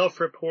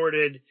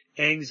self-reported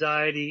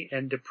anxiety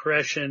and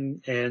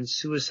depression and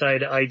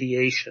suicide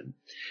ideation.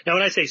 Now,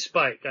 when I say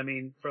spike, I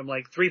mean from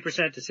like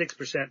 3% to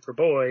 6% for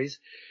boys.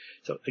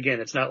 So again,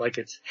 it's not like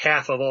it's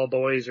half of all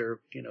boys are,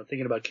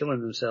 thinking about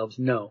killing themselves.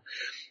 No.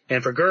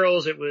 And for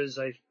girls, it was,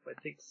 I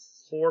think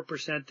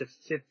 4% to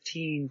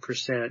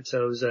 15%.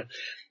 So it was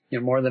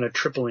more than a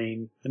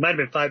tripling. It might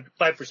have been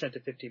 5% to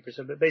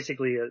 15%, but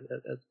basically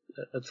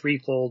a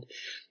threefold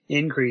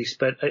increase.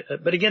 But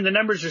again, the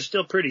numbers are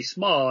still pretty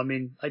small. I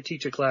mean, I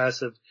teach a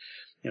class of,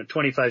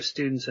 25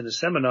 students in a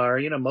seminar.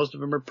 Most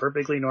of them are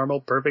perfectly normal,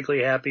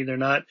 perfectly happy. They're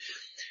not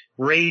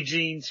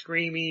raging,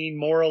 screaming,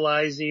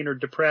 moralizing, or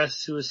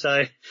depressed,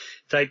 suicide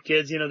type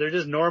kids. They're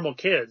just normal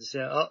kids.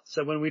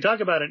 So when we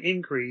talk about an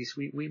increase,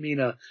 we mean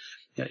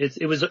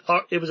it was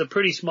a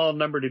pretty small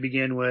number to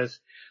begin with,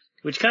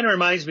 which kind of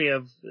reminds me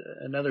of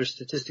another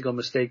statistical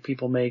mistake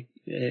people make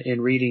in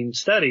reading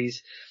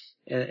studies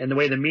and the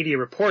way the media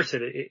reports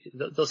it.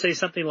 They'll say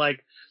something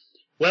like,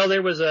 well,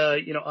 there was a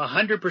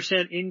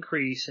 100%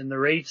 increase in the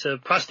rates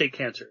of prostate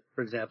cancer,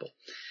 for example,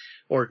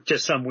 or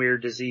just some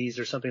weird disease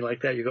or something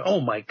like that. You go,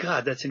 oh my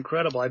God, that's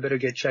incredible. I better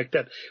get checked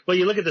up. Well,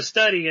 you look at the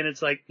study and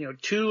it's like,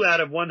 2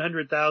 out of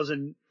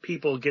 100,000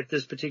 people get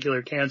this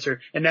particular cancer,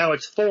 and now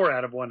it's 4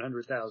 out of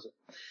 100,000.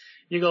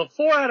 You go,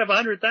 4 out of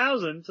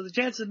 100,000, so the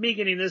chances of me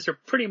getting this are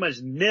pretty much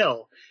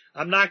nil.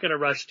 I'm not going to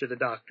rush to the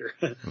doctor.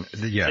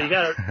 Yeah.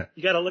 So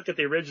you gotta look at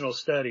the original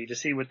study to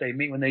see what they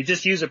mean when they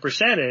just use a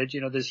percentage,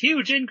 this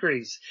huge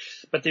increase,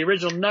 but the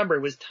original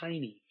number was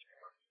tiny.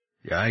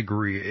 Yeah, I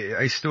agree.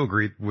 I still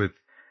agree with,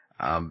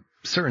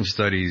 certain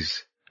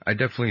studies. I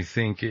definitely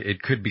think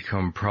it could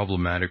become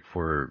problematic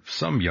for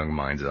some young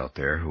minds out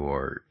there who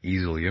are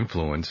easily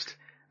influenced.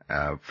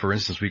 For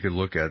instance, we could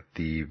look at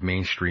the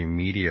mainstream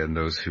media and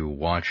those who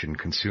watch and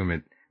consume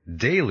it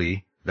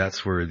daily.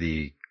 That's where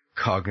the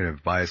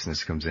cognitive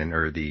biasness comes in,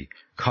 or the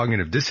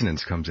cognitive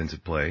dissonance comes into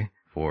play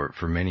for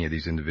many of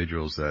these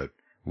individuals that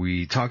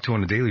we talk to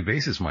on a daily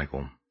basis,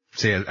 Michael.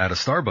 Say at a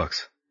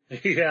Starbucks.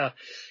 Yeah.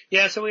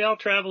 Yeah. So we all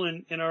travel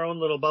in our own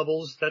little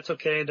bubbles. That's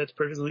okay. That's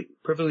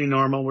perfectly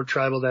normal. We're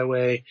tribal that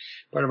way.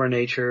 Part of our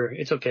nature.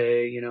 It's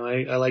okay. You know,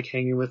 I like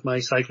hanging with my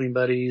cycling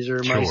buddies or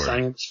my Sure.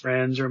 science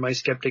friends or my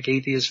skeptic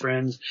atheist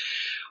friends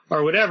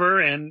or whatever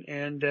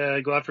and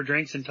go out for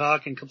drinks and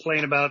talk and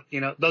complain about,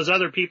 you know, those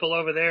other people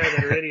over there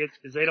that are idiots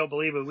because they don't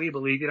believe what we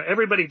believe. You know,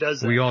 everybody does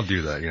that. We all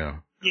do that, yeah.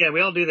 Yeah,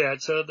 we all do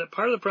that. So the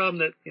part of the problem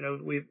that, you know,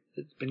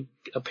 it's been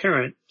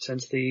apparent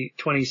since the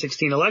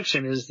 2016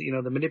 election is, you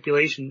know, the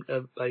manipulation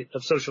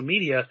of social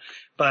media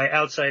by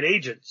outside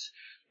agents.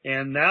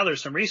 And now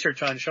there's some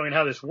research on showing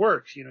how this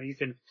works. You know, you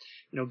can,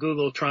 you know,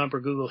 Google Trump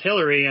or Google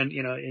Hillary and,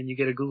 you know, and you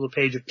get a Google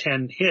page of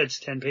 10 hits,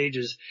 10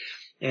 pages.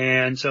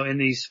 And so in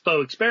these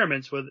faux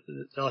experiments,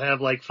 they'll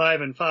have like 5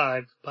 and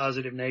 5,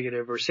 positive,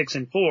 negative, or 6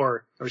 and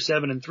 4, or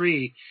 7 and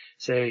 3,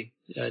 say,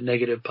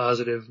 negative,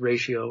 positive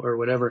ratio or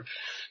whatever.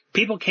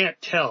 People can't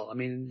tell. I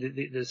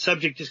mean, the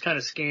subject is kind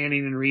of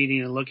scanning and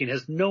reading and looking,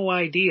 has no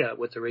idea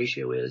what the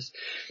ratio is.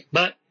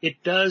 But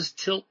it does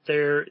tilt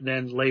their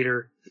then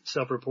later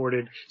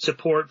self-reported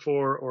support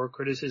for or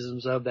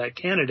criticisms of that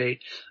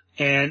candidate.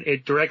 And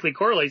it directly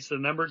correlates the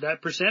number,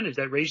 that percentage,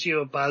 that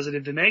ratio of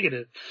positive to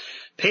negative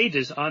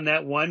pages on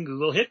that one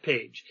Google hit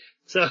page.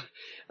 So,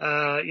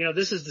 you know,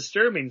 this is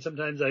disturbing.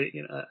 Sometimes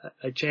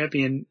I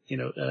champion, you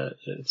know,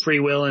 free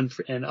will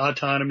and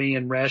autonomy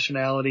and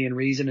rationality and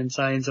reason and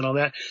science and all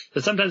that.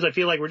 But sometimes I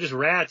feel like we're just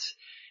rats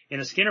in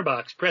a Skinner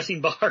box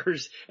pressing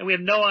bars and we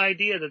have no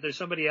idea that there's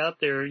somebody out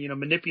there, you know,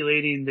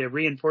 manipulating the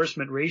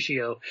reinforcement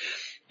ratio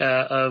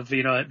of,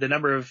 you know, the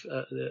number of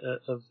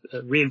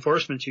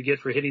reinforcements you get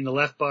for hitting the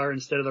left bar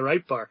instead of the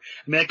right bar.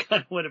 I mean, that's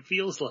kind of what it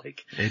feels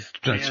like.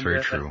 That's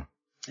very true.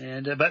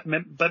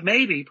 But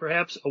maybe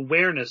perhaps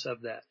awareness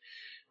of that.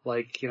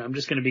 Like, you know, I'm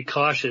just going to be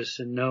cautious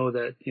and know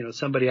that, you know,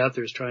 somebody out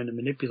there is trying to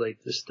manipulate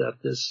this stuff.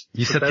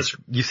 You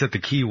said the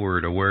key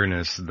word,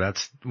 awareness.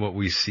 That's what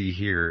we see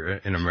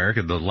here in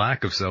America, the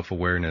lack of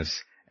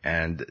self-awareness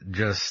and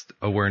just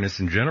awareness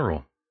in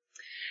general.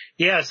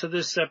 Yeah, so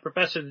this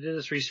professor that did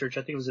this research,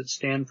 I think it was at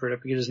Stanford, I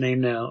forget his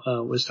name now,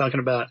 was talking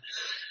about,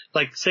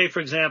 like, say,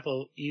 for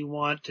example, you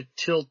want to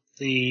tilt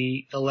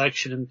the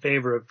election in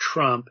favor of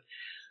Trump.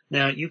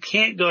 Now, you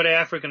can't go to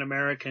African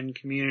American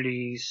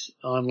communities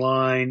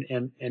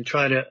online and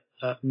try to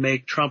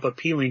make Trump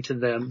appealing to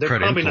them. They're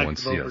probably not going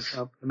to vote for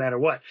Trump no matter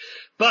what.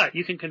 But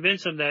you can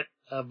convince them that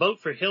a vote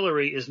for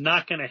Hillary is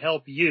not going to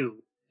help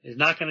you. She's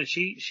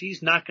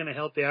not going to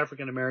help the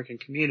African American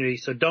community,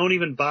 so don't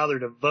even bother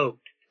to vote.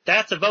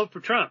 That's a vote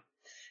for Trump.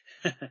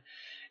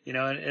 You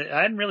know, and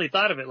I hadn't really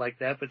thought of it like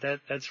that, but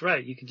that's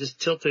right. You can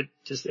just tilt it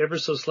just ever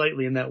so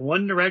slightly in that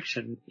one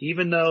direction,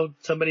 even though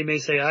somebody may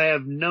say, I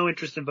have no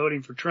interest in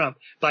voting for Trump.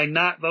 By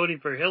not voting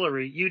for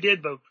Hillary, you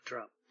did vote for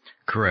Trump.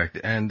 Correct.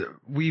 And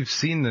we've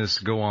seen this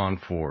go on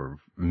for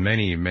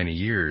many, many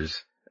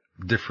years.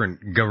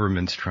 Different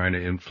governments trying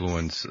to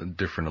influence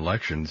different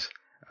elections.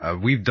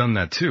 We've done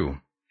that too.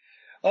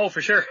 Oh,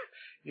 for sure.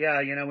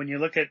 Yeah. You know, when you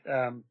look at,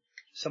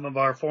 some of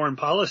our foreign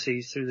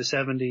policies through the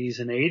 70s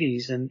and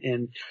 80s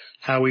and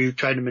how we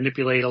tried to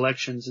manipulate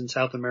elections in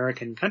South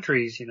American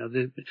countries. You know,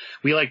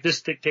 we like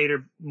this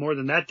dictator more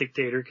than that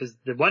dictator because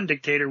the one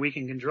dictator we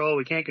can control,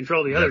 we can't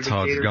control the other dictator.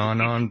 That's how it's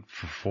gone on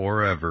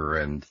forever,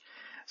 and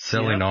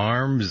selling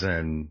arms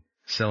and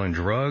selling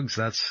drugs.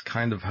 That's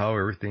kind of how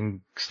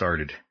everything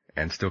started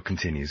and still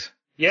continues.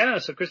 Yeah,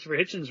 so Christopher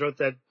Hitchens wrote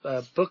that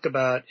book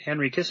about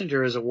Henry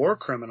Kissinger as a war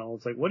criminal.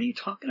 It's like, what are you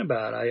talking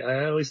about?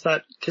 I always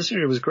thought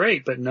Kissinger was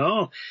great, but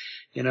no,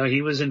 you know,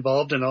 he was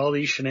involved in all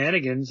these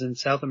shenanigans in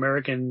South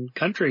American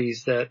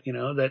countries that, you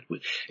know, that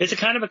it's a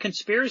kind of a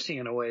conspiracy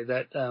in a way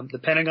that the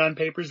Pentagon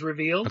Papers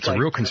revealed. It's a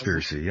real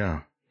conspiracy,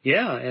 yeah.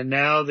 Yeah, and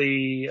now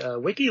the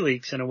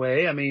WikiLeaks in a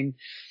way. I mean,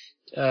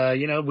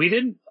 you know,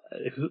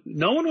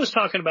 no one was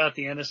talking about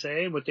the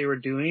NSA and what they were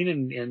doing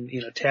and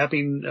you know,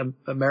 tapping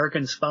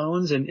Americans'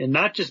 phones and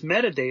not just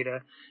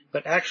metadata,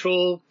 but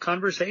actual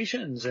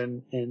conversations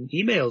and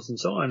emails and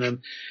so on. And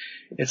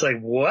it's like,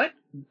 what?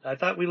 I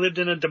thought we lived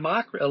in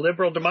a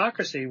liberal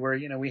democracy where,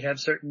 you know, we have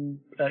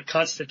certain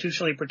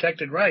constitutionally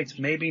protected rights.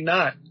 Maybe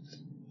not.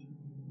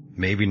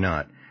 Maybe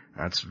not.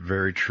 That's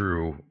very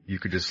true. You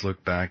could just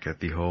look back at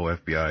the whole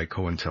FBI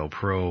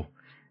COINTELPRO,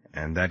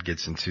 and that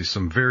gets into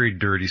some very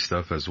dirty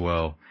stuff as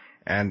well.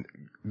 And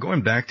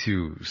going back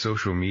to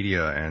social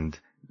media and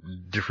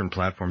different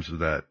platforms of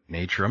that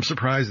nature, I'm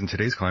surprised in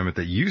today's climate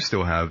that you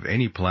still have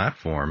any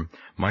platform,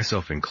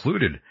 myself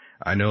included.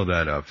 I know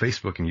that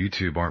Facebook and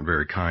YouTube aren't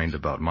very kind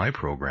about my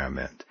program,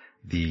 and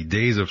the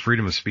days of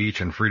freedom of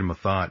speech and freedom of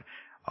thought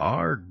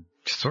are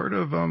sort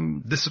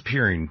of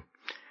disappearing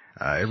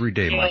every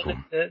day, Michael.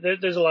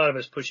 There's a lot of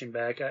us pushing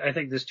back. I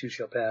think this too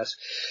shall pass.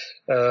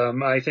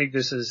 I think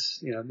this is,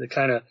 you know, the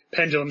kind of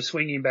pendulum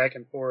swinging back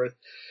and forth.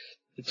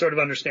 It's sort of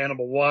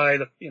understandable why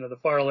the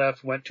far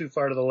left went too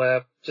far to the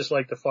left, just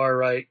like the far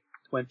right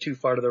went too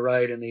far to the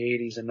right in the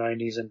 80s and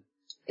 90s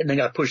and then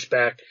got pushed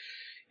back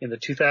in the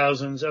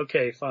 2000s.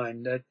 Okay,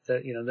 fine.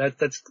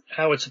 That's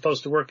how it's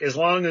supposed to work as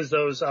long as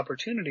those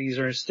opportunities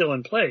are still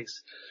in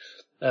place.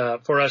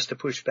 for us to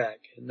push back.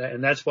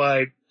 And that's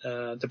why,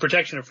 the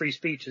protection of free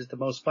speech is the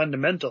most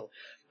fundamental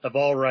of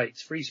all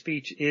rights. Free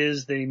speech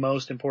is the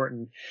most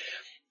important,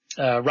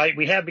 right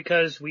we have,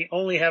 because we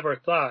only have our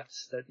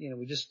thoughts. That,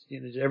 we just,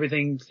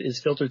 everything is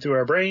filtered through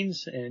our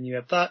brains, and you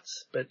have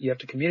thoughts, but you have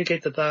to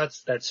communicate the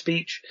thoughts. That's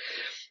speech,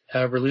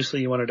 however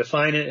loosely you want to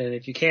define it. And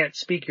if you can't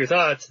speak your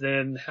thoughts,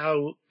 then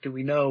how do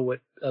we know what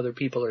other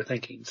people are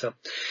thinking? So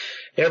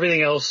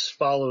everything else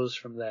follows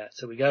from that.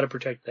 So we got to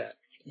protect that.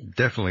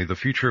 Definitely. The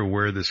future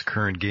where this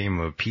current game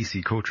of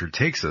PC culture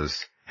takes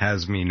us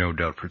has me no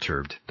doubt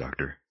perturbed,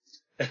 Doctor.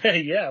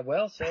 Yeah,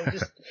 well,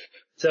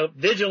 so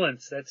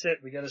vigilance. That's it.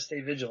 We got to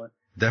stay vigilant.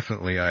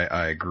 Definitely.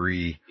 I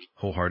agree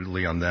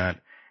wholeheartedly on that.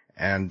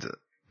 And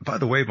by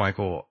the way,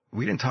 Michael,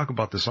 we didn't talk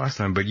about this last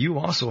time, but you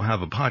also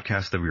have a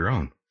podcast of your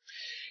own.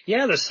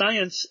 Yeah, the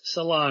Science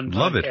Salon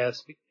Love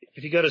podcast. It.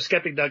 If you go to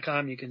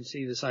skeptic.com, you can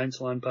see the Science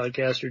Salon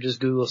podcast, or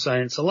just Google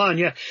Science Salon.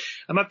 Yeah,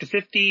 I'm up to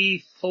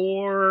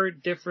 54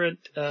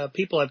 different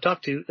people I've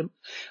talked to.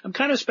 I'm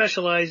kind of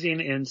specializing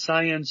in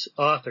science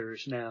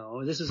authors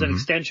now. This is an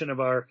extension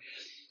of our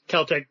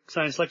Caltech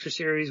Science Lecture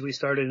Series we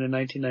started in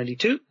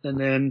 1992, and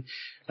then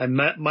I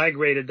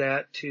migrated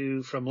that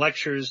from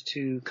lectures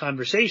to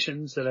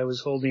conversations that I was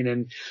holding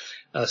in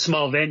a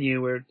small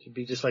venue where it'd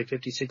be just like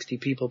 50, 60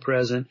 people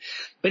present.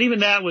 But even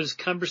that was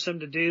cumbersome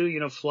to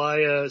do,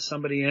 fly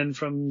somebody in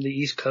from the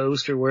East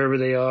Coast or wherever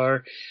they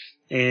are,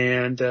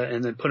 and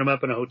then put them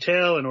up in a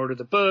hotel and order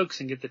the books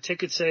and get the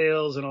ticket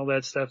sales and all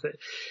that stuff.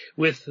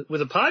 With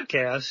a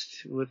podcast,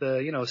 with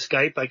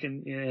Skype, I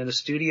can, in a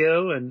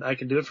studio, and I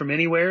can do it from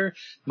anywhere.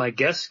 My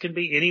guests can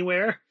be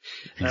anywhere,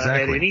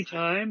 at any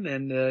time.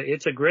 And,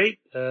 it's a great,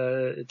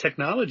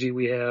 technology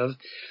we have.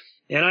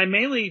 And I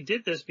mainly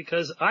did this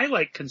because I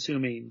like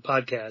consuming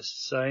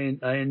podcasts.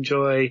 I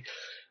enjoy,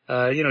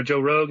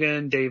 Joe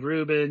Rogan, Dave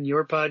Rubin,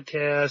 your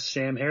podcast,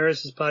 Sam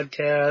Harris's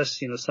podcast,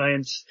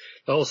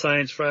 the whole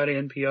Science Friday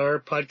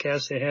NPR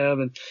podcast they have.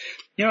 And,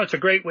 it's a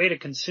great way to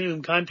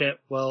consume content.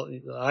 Well,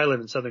 I live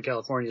in Southern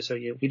California, so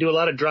we do a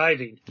lot of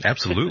driving.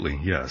 Absolutely.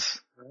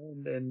 Yes.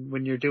 And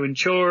when you're doing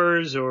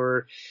chores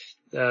or,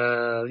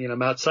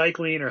 I'm out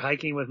cycling or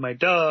hiking with my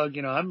dog,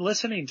 I'm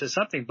listening to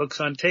something, books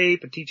on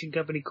tape, a teaching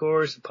company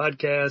course, a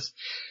podcast.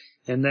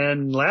 And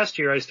then last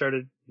year I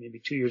started,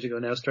 maybe 2 years ago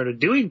now, started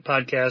doing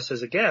podcasts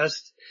as a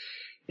guest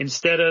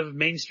instead of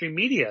mainstream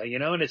media,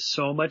 and it's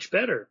so much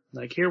better.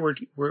 Like here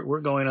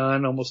we're going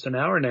on almost an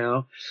hour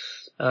now.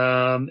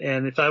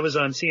 And if I was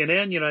on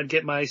CNN, I'd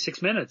get my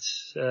 6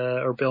 minutes,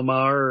 or Bill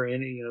Maher or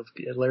any,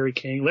 Larry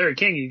King,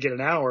 you get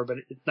an hour, but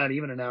it's not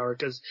even an hour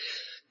because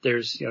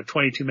there's,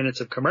 22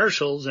 minutes of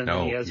commercials, and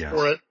he has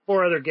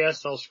four other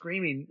guests all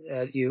screaming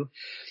at you.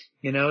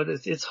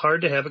 It's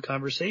hard to have a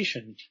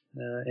conversation.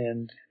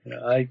 And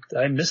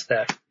I miss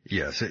that.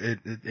 Yes,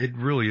 it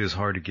really is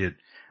hard to get,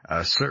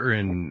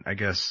 certain, I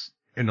guess,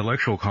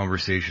 intellectual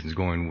conversations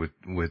going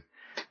with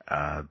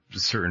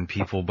certain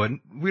people, but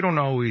we don't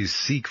always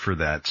seek for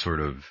that sort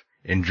of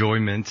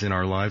enjoyment in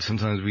our lives.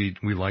 Sometimes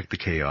we like the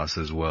chaos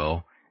as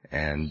well.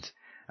 And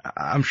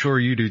I'm sure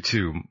you do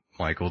too,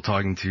 Michael,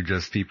 talking to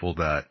just people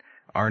that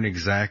aren't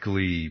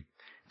exactly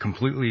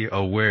completely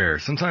aware.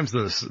 Sometimes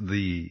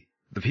the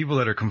people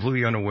that are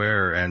completely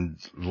unaware and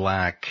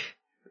lack,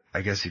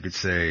 I guess you could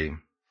say,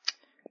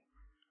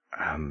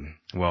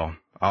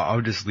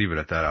 I'll just leave it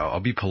at that. I'll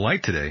be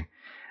polite today.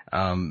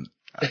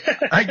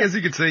 I guess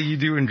you could say you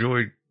do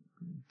enjoy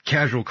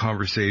casual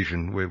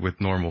conversation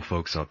with normal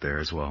folks out there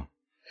as well.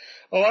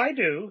 Oh, I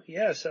do.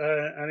 Yes.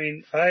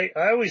 I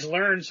always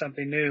learn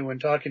something new when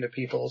talking to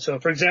people. So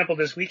for example,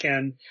 this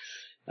weekend,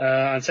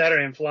 on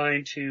Saturday, I'm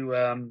flying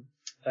to,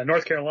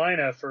 North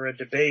Carolina for a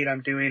debate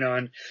I'm doing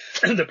on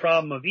the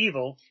problem of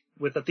evil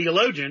with a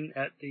theologian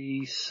at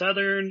the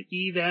Southern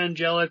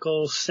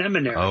Evangelical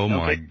Seminary. Oh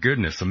my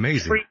goodness.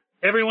 Amazing.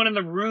 Everyone in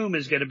the room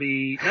is going to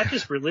be not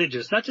just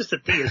religious, not just a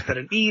theist, but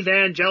an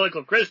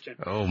evangelical Christian.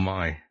 Oh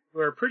my. Who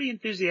are pretty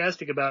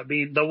enthusiastic about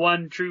being the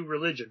one true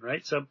religion,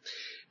 right? So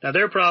now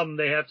their problem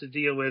they have to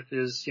deal with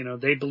is,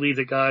 they believe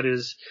that God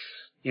is,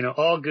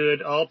 all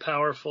good, all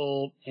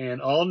powerful,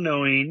 and all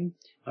knowing,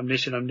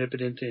 omniscient,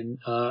 omnipotent, and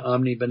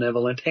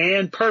omnibenevolent,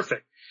 and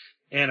perfect.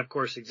 And of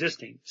course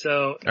existing.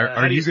 So,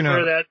 are you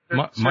gonna,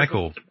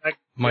 Michael,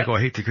 yeah.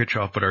 I hate to cut you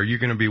off, but are you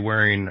gonna be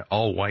wearing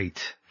all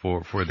white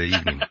for the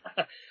evening?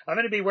 I'm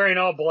gonna be wearing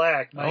all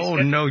black.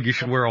 No, you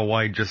should wear all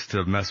white just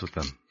to mess with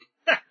them.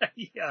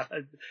 Yeah,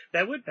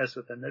 that would mess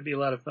with them. That'd be a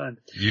lot of fun.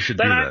 You should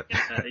do that.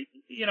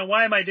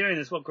 Why am I doing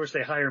this? Well, of course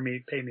they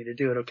pay me to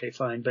do it. Okay,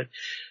 fine. But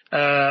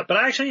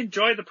I actually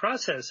enjoy the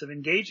process of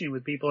engaging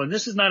with people. And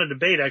this is not a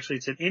debate. Actually,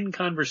 it's an in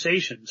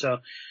conversation. So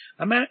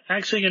I'm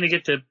actually going to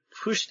get to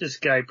push this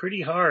guy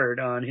pretty hard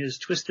on his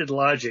twisted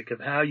logic of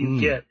how you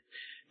get,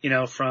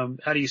 from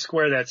how do you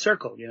square that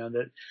circle,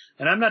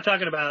 and I'm not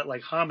talking about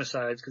like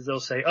homicides because they'll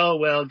say, oh,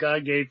 well,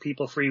 God gave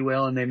people free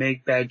will and they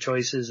make bad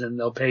choices and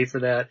they'll pay for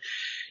that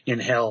in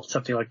hell,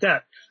 something like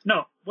that.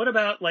 No. What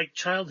about like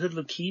childhood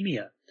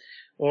leukemia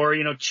or,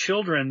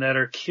 children that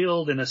are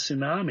killed in a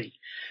tsunami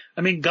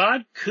I mean,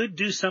 God could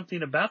do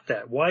something about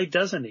that. Why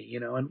doesn't he?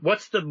 And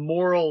what's the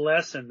moral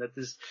lesson that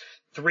this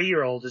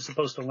 3-year-old is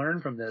supposed to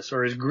learn from this,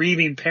 or his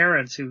grieving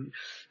parents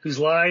whose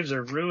lives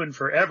are ruined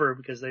forever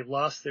because they've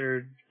lost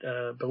their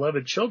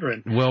beloved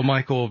children? Well,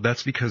 Michael,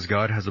 that's because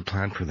God has a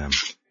plan for them.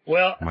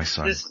 Well, my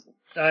son.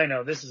 I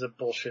know this is a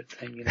bullshit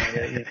thing,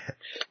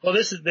 Well,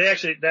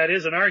 that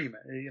is an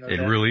argument, It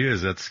really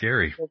is. That's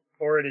scary.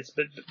 Or it is,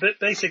 but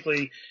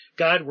basically,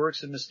 God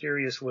works in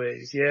mysterious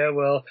ways. Yeah,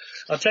 well,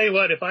 I'll tell you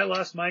what, if I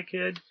lost my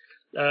kid,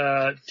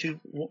 to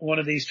one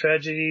of these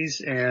tragedies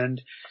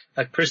and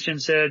a Christian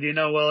said,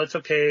 well, it's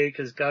okay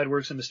because God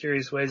works in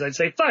mysterious ways, I'd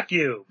say, fuck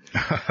you.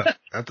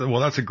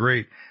 That's a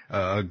great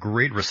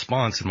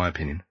response in my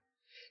opinion.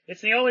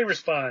 It's the only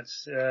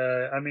response.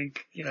 I mean,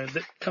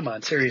 come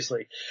on,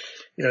 seriously.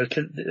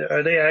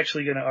 Are they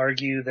actually going to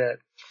argue that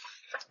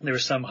there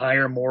was some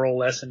higher moral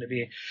lesson to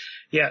be?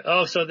 Yeah.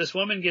 Oh, so this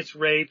woman gets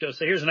raped. Oh,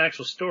 so here's an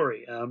actual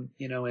story. In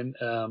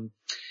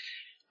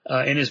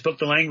his book,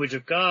 The Language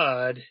of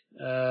God,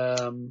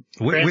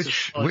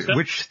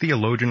 which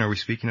theologian are we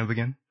speaking of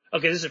again?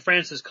 Okay, this is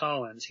Francis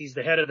Collins. He's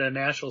the head of the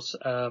National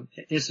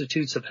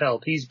Institutes of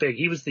Health. He's big.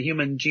 He was the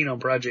Human Genome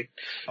Project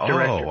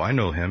director. Oh, I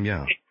know him,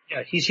 yeah.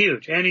 Yeah, he's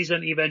huge. And he's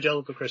an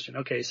evangelical Christian.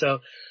 Okay,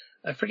 so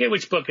I forget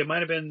which book. It might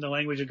have been The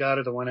Language of God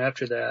or the one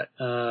after that,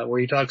 where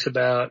he talks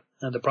about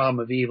the problem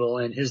of evil.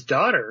 And his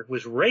daughter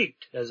was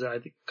raped as I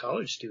think a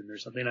college student or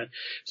something.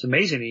 It's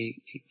amazing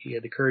he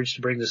had the courage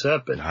to bring this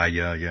up. But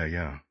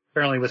yeah.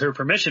 Apparently with her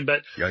permission.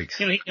 But yikes.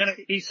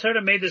 He sort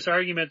of made this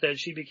argument that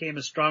she became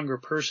a stronger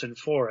person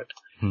for it.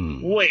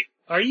 Wait,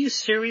 are you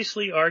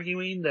seriously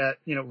arguing that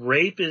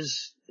rape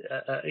is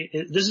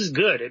this is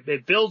good?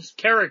 It builds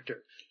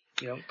character.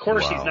 Of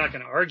course he's not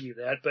going to argue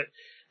that, but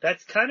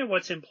that's kind of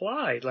what's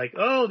implied. Like,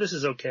 oh, this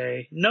is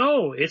okay.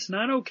 No, it's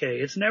not okay.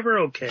 It's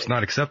never okay. It's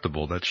not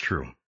acceptable. That's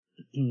true.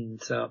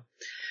 So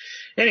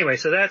anyway,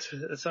 so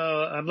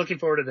I'm looking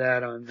forward to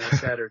that on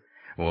Saturday.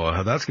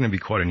 Well, that's going to be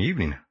quite an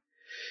evening.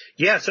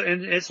 Yeah, so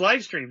and it's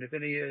live streamed.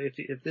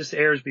 If this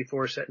airs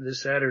before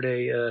this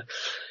Saturday,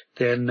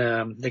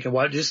 then they can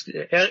watch just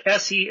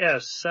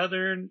SES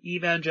Southern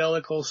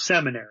Evangelical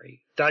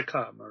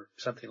Seminary.com or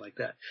something like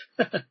that.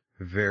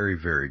 Very,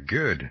 very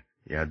good.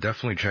 Yeah,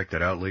 definitely check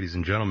that out, ladies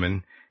and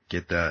gentlemen.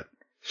 Get that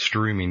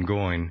streaming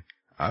going.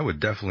 I would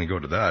definitely go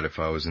to that if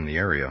I was in the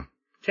area.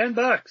 $10.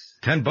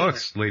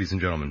 $10, ladies and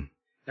gentlemen.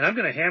 And I'm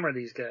going to hammer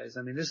these guys.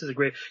 I mean, this is a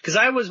great, because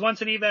I was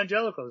once an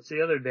evangelical. It's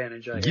the other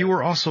advantage I have. You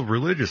were also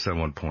religious at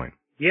one point.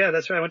 Yeah,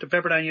 that's right. I went to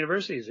Pepperdine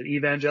University. It's an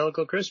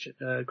evangelical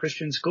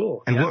Christian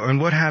school.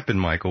 And what happened,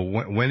 Michael?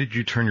 When did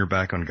you turn your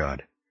back on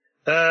God?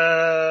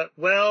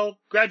 Well,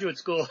 graduate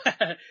school.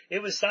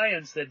 It was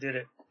science that did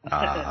it.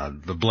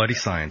 The bloody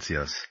science,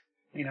 yes.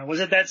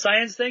 Was it that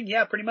science thing?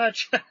 Yeah, pretty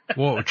much.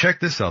 Well, check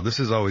this out. This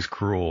is always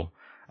cruel.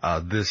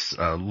 This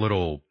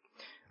little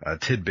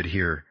tidbit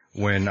here.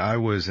 When I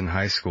was in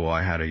high school,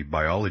 I had a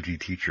biology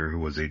teacher who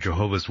was a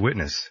Jehovah's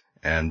Witness,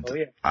 and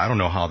I don't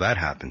know how that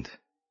happened.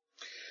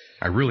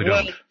 I really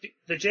don't. Well,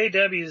 the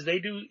JWs, they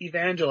do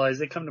evangelize.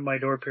 They come to my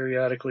door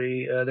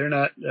periodically. They're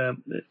not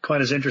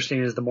quite as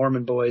interesting as the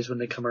Mormon boys when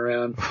they come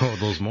around. Oh,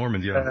 those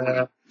Mormons,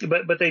 yeah.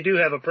 But they do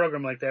have a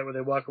program like that where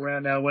they walk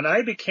around. Now, when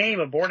I became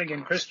a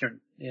born-again Christian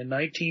in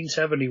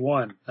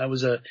 1971, I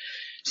was a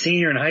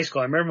senior in high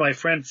school. I remember my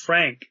friend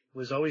Frank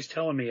was always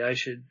telling me I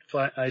should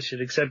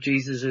accept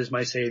Jesus as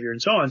my Savior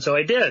and so on. So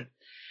I did.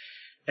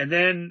 And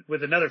then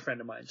with another friend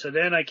of mine. So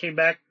then I came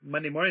back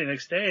Monday morning, the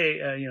next day,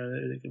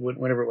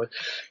 whenever it was,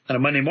 on a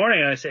Monday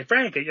morning, and I said,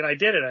 Frank, I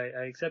did it.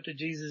 I accepted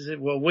Jesus.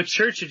 Well, which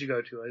church did you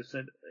go to? I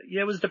said,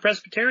 it was the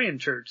Presbyterian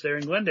church there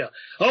in Glendale.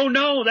 Oh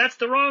no, that's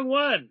the wrong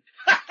one.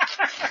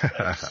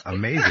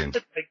 Amazing.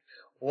 Like,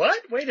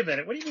 what? Wait a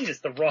minute. What do you mean it's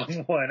the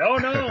wrong one? Oh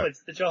no,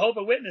 it's the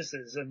Jehovah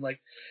Witnesses. I'm like,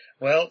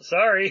 well,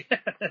 sorry.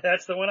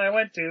 That's the one I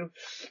went to.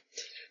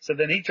 So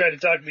then he tried to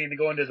talk me into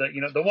going to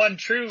the one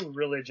true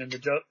religion, the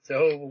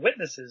Jehovah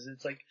Witnesses.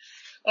 It's like,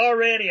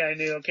 already I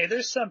knew, okay,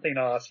 there's something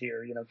off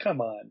here, come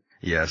on.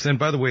 Yes, and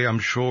by the way, I'm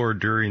sure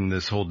during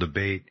this whole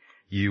debate,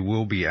 you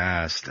will be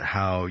asked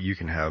how you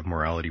can have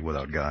morality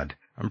without God.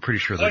 I'm pretty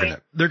sure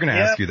they're gonna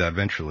ask you that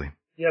eventually.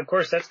 Yeah, of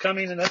course, that's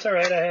coming, and that's all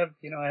right. I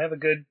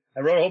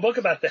wrote a whole book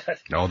about that.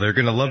 Oh, they're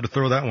gonna love to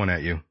throw that one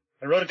at you.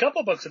 I wrote a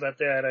couple books about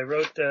that. I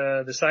wrote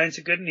The Science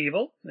of Good and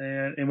Evil,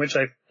 in which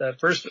I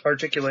first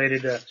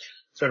articulated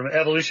sort of an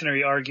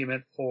evolutionary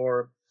argument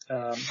for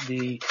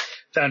the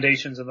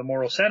foundations of the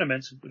moral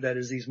sentiments, that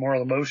is, these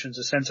moral emotions,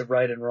 a sense of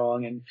right and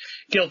wrong and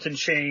guilt and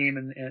shame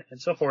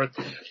and so forth.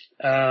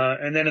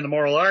 And then in the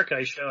moral arc,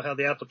 I show how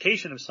the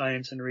application of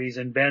science and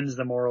reason bends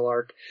the moral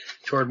arc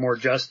toward more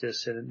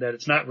justice, and that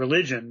it's not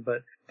religion,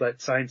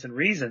 but science and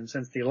reason,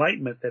 since the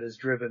enlightenment that has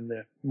driven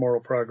the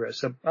moral progress.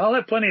 So I'll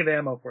have plenty of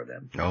ammo for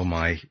them. Oh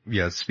my.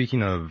 Yeah.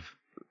 Speaking of,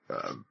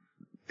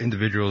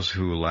 individuals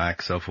who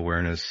lack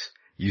self-awareness,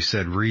 you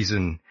said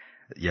reason.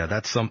 Yeah,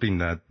 that's something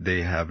that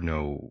they have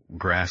no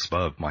grasp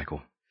of,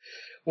 Michael.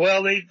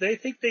 Well, they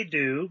think they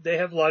do. They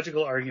have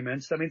logical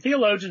arguments. I mean,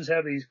 theologians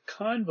have these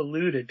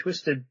convoluted,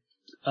 twisted,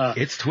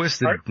 it's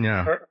twisted,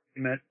 yeah.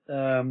 argument.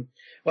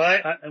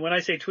 When I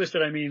say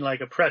twisted, I mean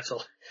like a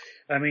pretzel.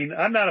 I mean,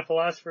 I'm not a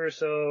philosopher,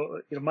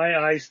 so, my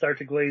eyes start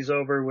to glaze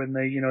over when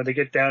they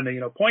get down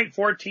to, point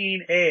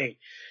 14A,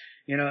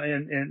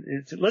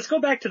 and let's go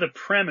back to the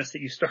premise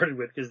that you started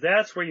with, because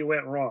that's where you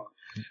went wrong.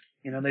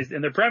 And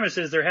the premise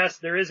is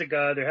there is a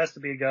God, there has to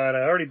be a God.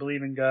 I already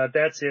believe in God.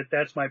 That's it.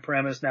 That's my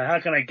premise. Now,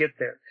 how can I get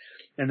there?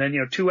 And then,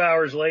 2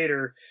 hours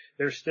later,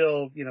 they're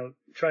still,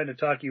 trying to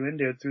talk you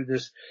into it through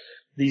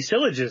these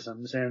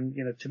syllogisms. And,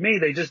 to me,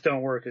 they just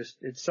don't work.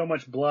 It's so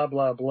much blah,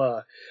 blah,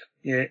 blah.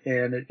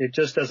 And it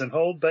just doesn't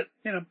hold, but,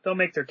 they'll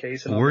make their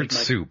case. And Word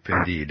soup,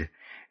 indeed.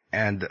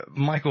 And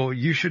Michael,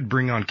 you should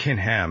bring on Ken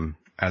Ham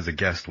as a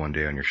guest one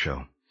day on your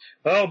show.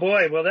 Oh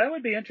boy. Well, that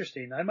would be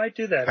interesting. I might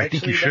do that. I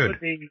think you should.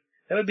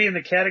 That would be in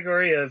the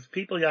category of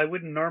people I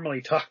wouldn't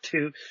normally talk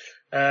to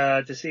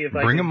see if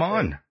I bring them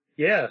on.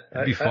 Yeah.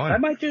 It'd be fun. I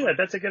might do that.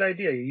 That's a good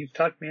idea. You've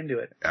talked me into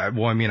it. I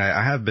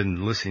have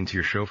been listening to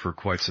your show for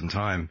quite some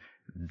time.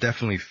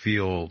 Definitely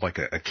feel like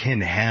a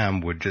Ken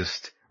Ham would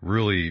just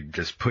really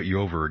just put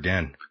you over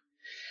again.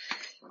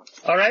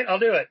 All right. I'll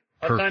do it.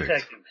 I'll Perfect.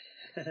 contact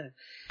him.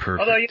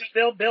 Perfect.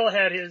 Although Bill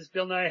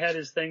Nye had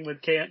his thing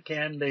with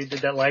Ken. They did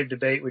that live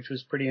debate, which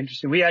was pretty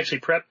interesting. We actually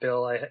prepped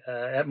Bill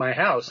at my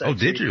house. Actually. Oh,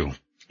 did you?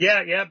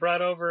 Yeah.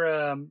 Brought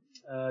over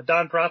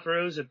Don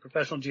Prothero, who's a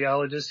professional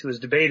geologist who has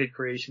debated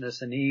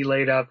creationists, and he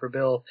laid out for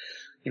Bill,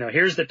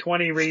 here's the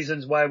 20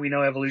 reasons why we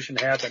know evolution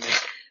happened. And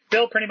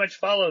Bill pretty much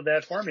followed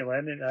that formula,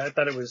 and I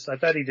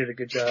thought he did a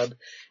good job.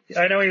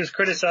 I know he was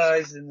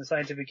criticized in the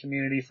scientific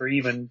community for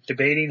even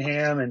debating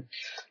him, and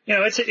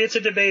it's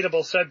a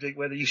debatable subject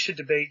whether you should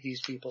debate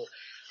these people.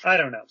 I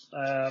don't know.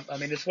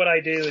 It's what I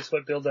do. It's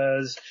what Bill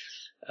does.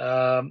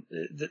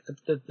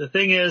 The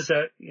thing is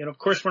that, of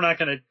course we're not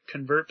going to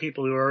convert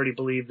people who already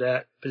believe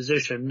that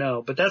position.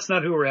 No, but that's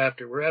not who we're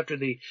after. We're after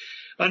the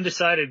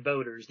undecided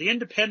voters, the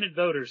independent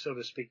voters, so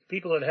to speak,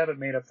 people that haven't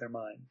made up their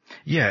mind.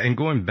 Yeah. And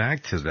going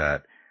back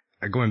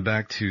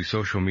to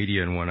social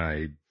media and when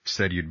I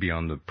said you'd be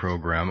on the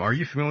program, are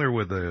you familiar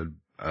with a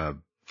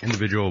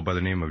individual by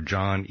the name of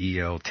John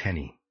E.L.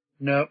 Tenney?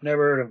 Nope,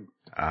 never heard of him.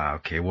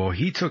 Okay. Well,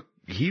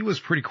 he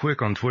was pretty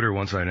quick on Twitter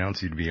once I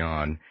announced you'd be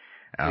on.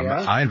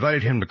 Yeah? I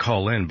invited him to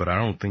call in, but I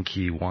don't think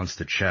he wants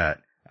to chat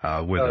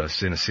with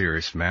us in a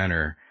serious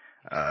manner.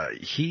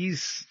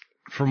 He's,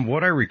 from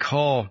what I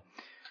recall,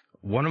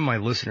 one of my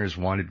listeners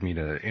wanted me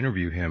to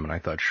interview him, and I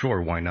thought,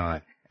 sure, why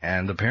not?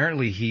 And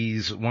apparently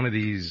he's one of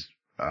these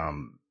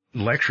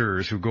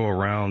lecturers who go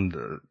around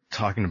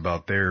talking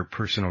about their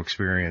personal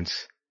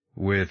experience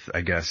with,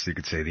 I guess you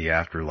could say, the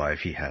afterlife.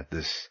 He had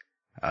this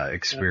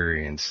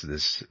experience,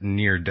 this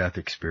near-death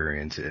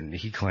experience, and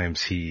he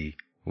claims he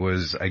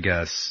was, I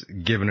guess,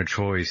 given a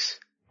choice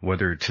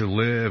whether to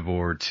live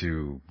or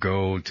to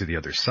go to the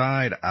other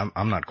side.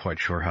 I'm not quite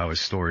sure how his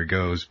story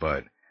goes,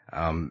 but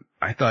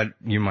I thought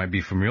you might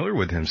be familiar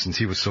with him since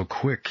he was so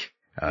quick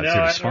to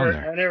respond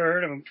there. I never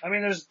heard of him.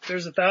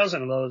 There's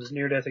 1,000 of those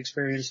near-death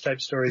experience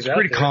type stories out there.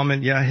 Pretty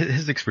common. Yeah,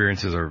 his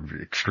experiences are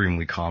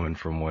extremely common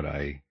from what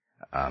I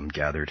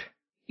gathered.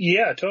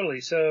 Yeah, totally.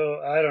 So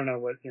I don't know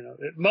what,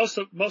 most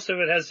of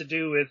it has to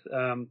do with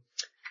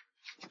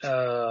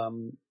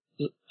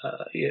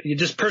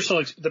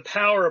the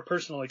power of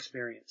personal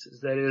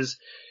experiences. That is,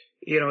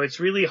 it's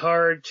really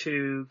hard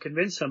to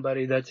convince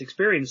somebody that's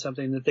experienced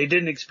something that they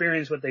didn't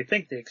experience what they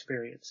think they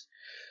experienced.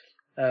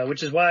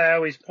 Which is why I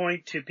always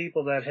point to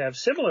people that have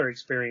similar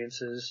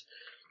experiences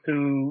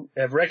who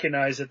have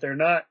recognized that they're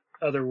not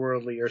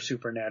otherworldly or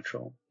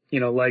supernatural.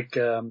 Like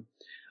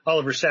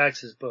Oliver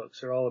Sacks's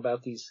books are all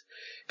about these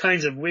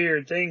kinds of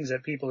weird things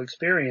that people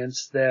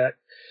experience that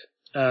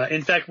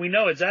in fact, we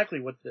know exactly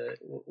what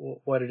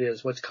it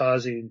is, what's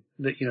causing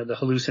the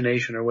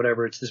hallucination or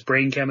whatever. It's this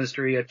brain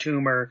chemistry, a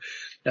tumor,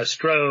 a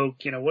stroke,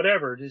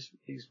 whatever, just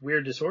these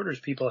weird disorders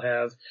people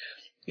have.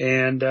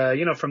 And,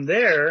 from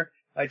there,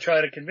 I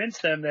try to convince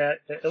them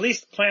that at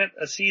least plant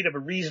a seed of a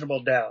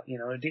reasonable doubt.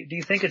 Do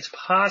you think it's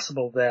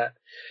possible that,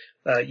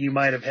 you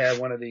might have had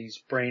one of these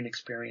brain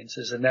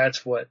experiences, and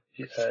that's what,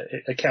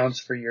 accounts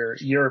for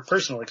your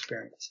personal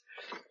experience.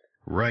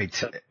 Right.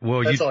 So,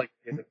 well, that's all I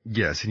can do.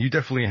 Yes, and you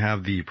definitely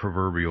have the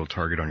proverbial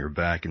target on your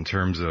back in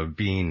terms of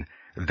being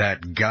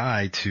that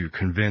guy to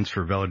convince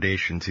for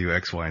validation to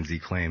X, Y, and Z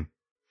claim.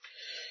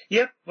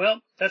 Yep.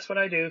 Well, that's what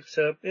I do,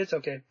 so it's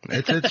okay.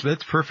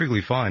 It's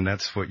perfectly fine.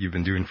 That's what you've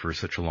been doing for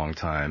such a long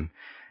time.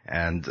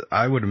 And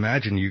I would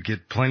imagine you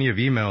get plenty of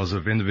emails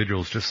of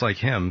individuals just like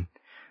him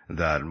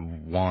that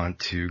want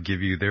to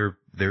give you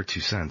their 2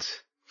 cents.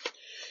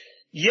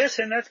 Yes,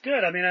 and that's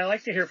good. I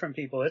like to hear from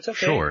people. It's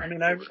okay. Sure.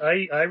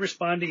 I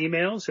respond to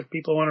emails if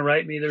people want to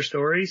write me their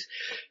stories.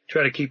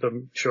 Try to keep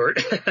them short.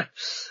 But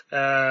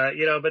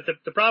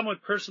the problem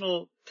with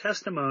personal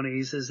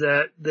testimonies is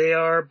that they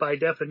are by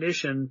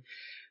definition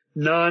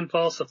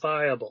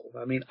non-falsifiable.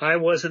 I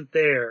wasn't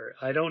there.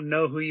 I don't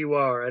know who you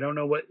are. I don't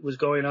know what was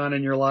going on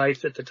in your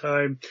life at the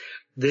time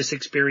this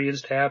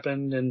experience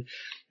happened. And,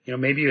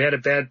 maybe you had a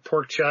bad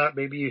pork chop.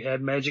 Maybe you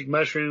had magic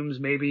mushrooms.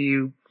 Maybe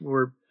you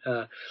were,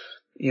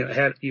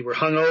 you were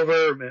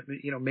hungover,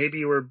 maybe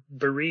you were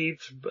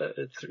bereaved,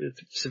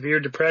 severe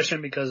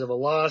depression because of a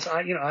loss.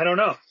 I don't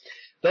know.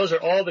 Those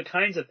are all the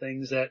kinds of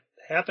things that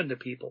happen to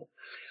people,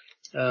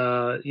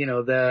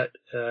 that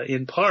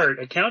in part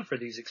account for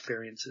these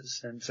experiences.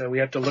 And so we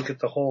have to look at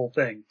the whole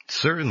thing.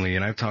 Certainly,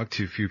 and I've talked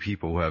to a few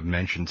people who have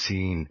mentioned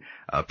seeing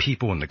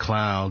people in the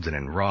clouds and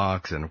in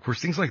rocks, and of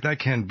course things like that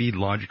can be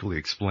logically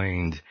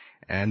explained,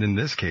 and in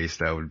this case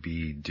that would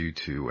be due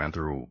to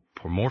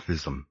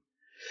anthropomorphism.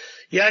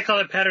 Yeah, I call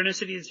it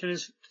patternicity, the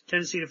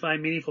tendency to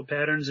find meaningful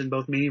patterns in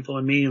both meaningful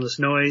and meaningless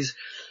noise.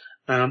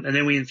 And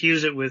then we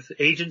infuse it with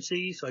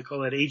agency, so I call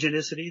that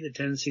agenticity, the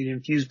tendency to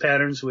infuse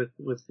patterns with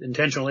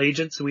intentional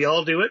agents. So we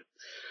all do it.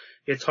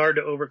 It's hard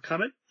to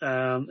overcome it,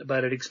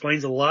 but it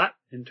explains a lot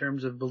in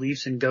terms of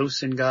beliefs in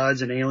ghosts and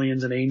gods and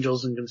aliens and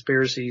angels and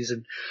conspiracies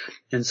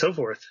and so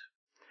forth.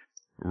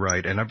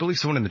 Right, and I believe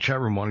someone in the chat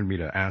room wanted me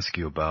to ask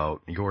you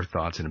about your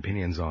thoughts and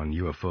opinions on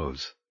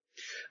UFOs.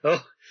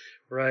 Oh,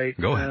 right.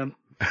 Go ahead.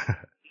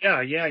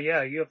 Yeah,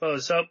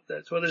 UFOs. So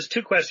there's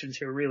two questions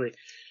here, really.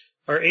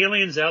 Are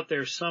aliens out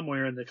there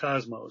somewhere in the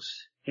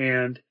cosmos,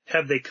 and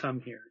have they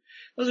come here?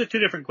 Those are two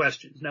different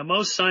questions. Now,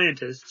 most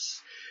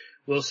scientists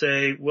will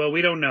say, well,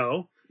 we don't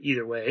know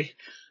either way,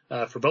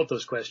 for both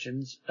those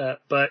questions,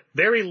 but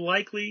very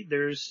likely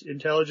there's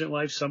intelligent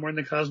life somewhere in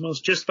the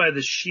cosmos just by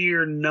the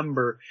sheer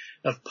number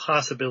of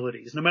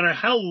possibilities. No matter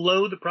how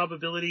low the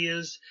probability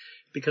is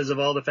because of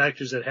all the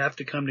factors that have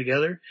to come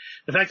together,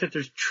 the fact that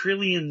there's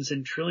trillions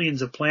and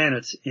trillions of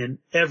planets in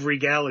every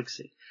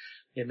galaxy,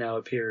 it now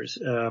appears.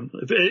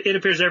 It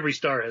appears every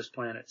star has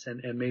planets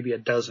and maybe a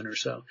dozen or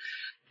so.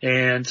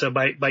 And so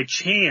by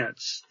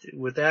chance,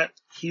 with that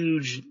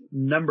huge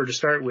number to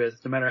start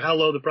with, no matter how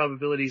low the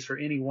probabilities for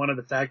any one of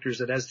the factors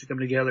that has to come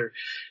together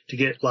to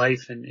get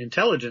life and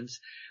intelligence,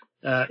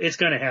 it's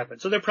going to happen.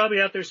 So they're probably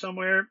out there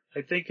somewhere.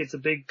 I think it's a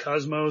big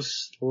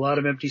cosmos, a lot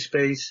of empty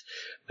space.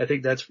 I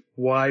think that's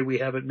why we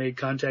haven't made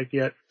contact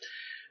yet.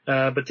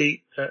 But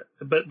the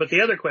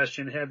other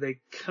question, have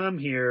they come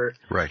here?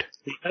 Right.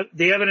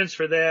 The evidence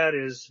for that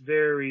is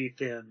very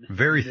thin.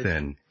 Very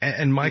thin.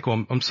 And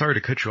Michael, I'm sorry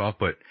to cut you off,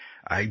 but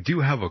I do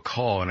have a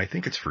call, and I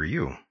think it's for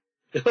you.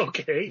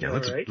 Okay. Yeah,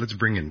 right. let's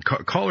bring in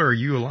caller. Are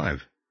you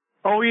alive?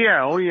 Oh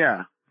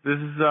yeah. This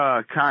is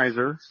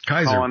Kaiser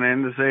calling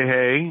in to say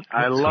hey.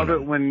 I love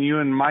it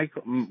when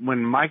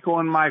Michael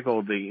and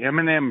Michael, the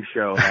M&M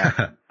show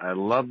happen. I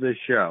love this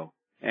show.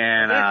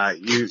 And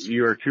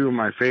you are two of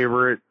my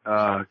favorite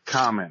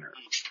commenters.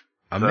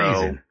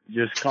 Amazing. So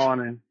just calling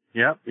in.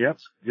 Yep.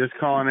 Just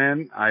calling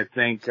in. I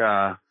think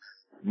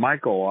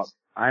Michael,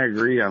 I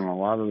agree on a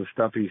lot of the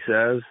stuff he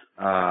says.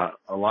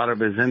 A lot of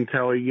his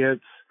intel he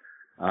gets.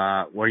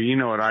 Well, you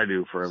know what I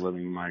do for a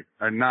living, Mike.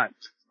 Not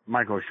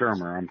Michael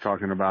Shermer. I'm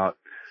talking about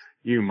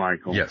you,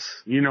 Michael.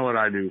 Yes. You know what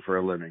I do for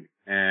a living.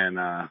 And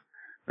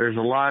there's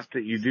a lot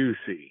that you do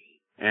see.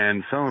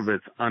 And some of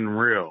it's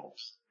unreal.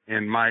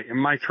 In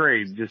my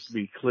trade, just to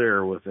be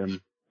clear with him,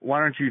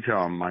 why don't you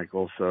tell him,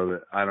 Michael, so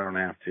that I don't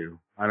have to?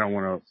 I don't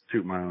want to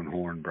toot my own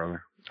horn,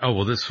 brother. Oh,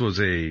 well, this was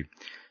a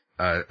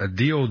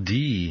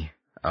DOD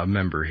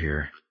member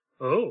here.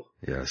 Oh.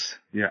 Yes.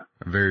 Yeah.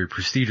 A very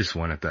prestigious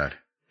one at that.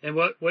 And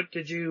what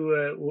did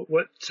you,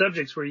 what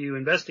subjects were you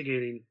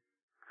investigating?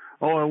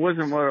 Oh, it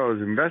wasn't what I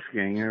was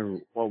investigating.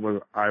 It was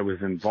what I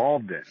was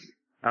involved in.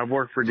 I've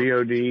worked for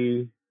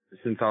DOD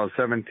since I was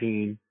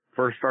 17.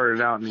 First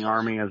started out in the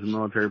Army as a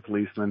military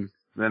policeman,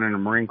 then in the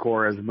Marine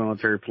Corps as a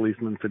military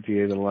policeman,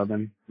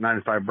 5811,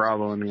 95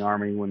 Bravo in the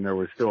Army when there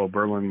was still a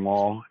Berlin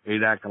Wall,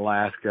 Adak,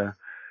 Alaska,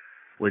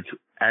 which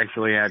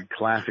actually had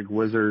Classic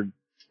Wizard,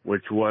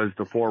 which was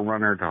the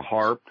forerunner to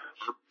HARP.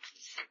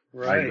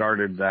 Right. I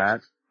guarded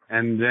that.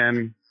 And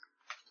then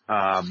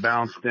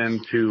bounced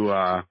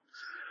into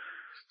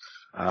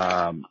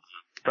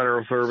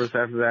Federal Service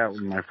after that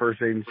with my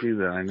first agency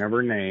that I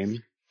never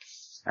named.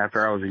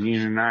 After I was a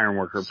union iron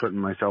worker putting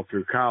myself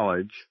through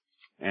college.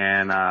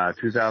 And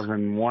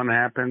 2001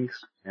 happened,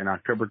 and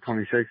October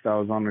 26th I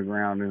was on the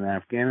ground in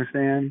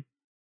Afghanistan.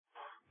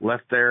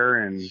 Left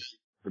there in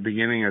the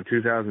beginning of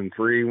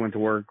 2003, went to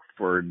work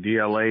for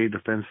DLA,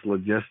 Defense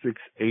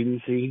Logistics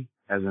Agency,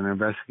 as an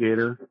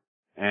investigator.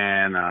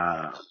 And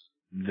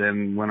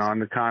then went on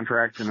to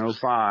contract in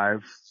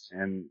 05,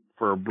 and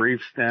for a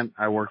brief stint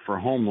I worked for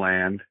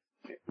Homeland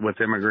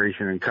with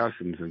Immigration and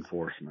Customs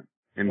Enforcement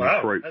in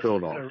Detroit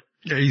Field Office.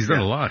 Yeah, he's done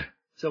a lot.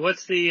 So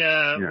what's the,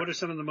 what are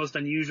some of the most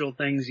unusual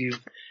things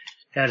you've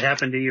had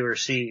happen to you or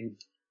seen?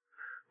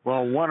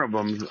 Well, one of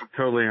them's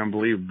totally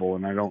unbelievable,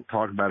 and I don't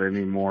talk about it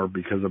anymore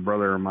because a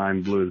brother of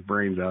mine blew his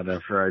brains out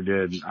after I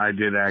did. I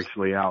did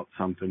actually out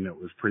something that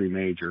was pretty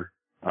major,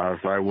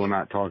 so I will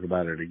not talk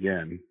about it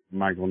again.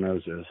 Michael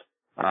knows this.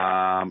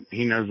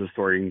 He knows the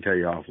story. He can tell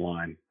you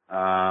offline.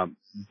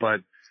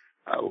 But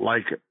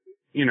like,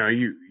 you know,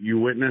 you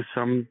witness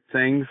some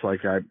things.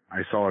 Like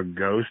I saw a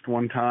ghost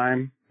one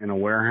time in a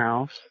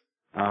warehouse,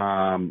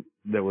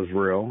 that was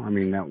real. I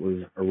mean, that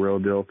was a real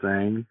deal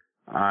thing.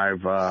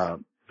 I've,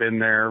 been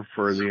there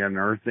for the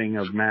unearthing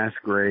of mass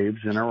graves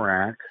in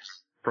Iraq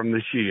from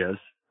the Shias.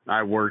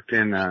 I worked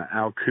in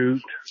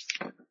Al-Qut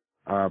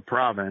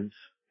province,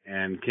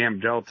 and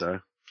Camp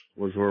Delta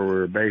was where we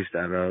were based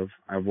out of.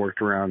 I've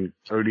worked around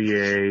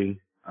ODA,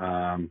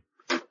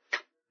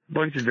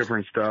 bunch of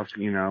different stuff,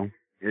 you know.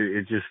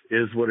 It just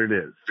is what it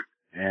is.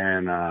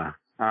 And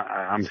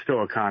I'm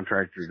still a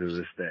contractor to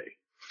this day.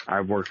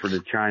 I've worked for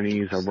the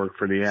Chinese, I've worked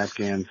for the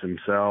Afghans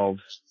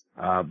themselves,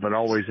 but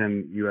always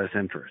in U.S.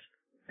 interest.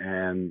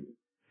 And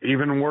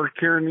even worked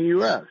here in the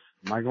U.S.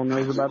 Michael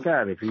knows about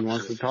that. If he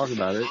wants to talk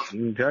about it, he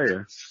can tell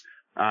you.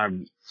 I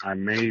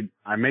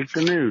make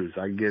the news.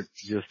 I get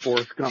just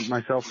Forrest Gump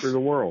myself through the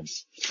world.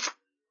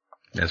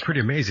 That's pretty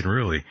amazing,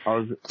 really. I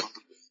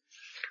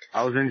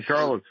was in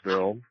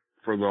Charlottesville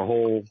for the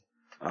whole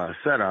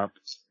setup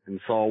and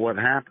saw what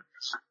happened.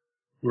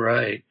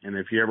 Right. And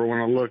if you ever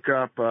want to look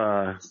up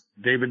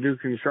David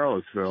Duke in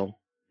Charlottesville,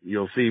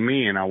 you'll see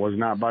me, and I was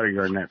not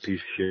bodyguarding that piece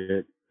of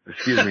shit.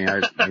 Excuse me, I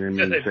didn't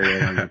mean to say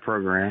that on the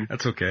program.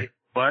 That's okay.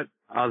 But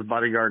I was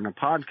bodyguarding a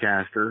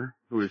podcaster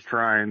who was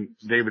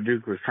David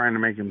Duke was trying to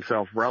make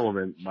himself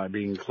relevant by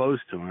being close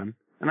to him.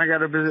 And I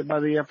got a visit by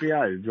the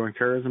FBI, the Joint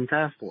Terrorism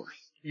Task Force.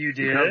 You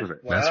did? Because of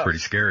it. Wow. That's pretty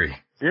scary.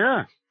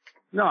 Yeah.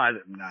 No,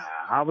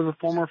 I was a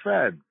former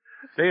Fed.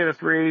 They had a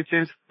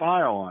 3/8-inch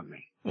file on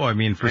me. Well, I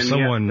mean, for and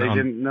someone... they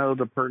didn't know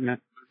the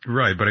pertinent...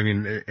 Right, but I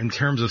mean, in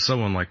terms of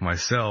someone like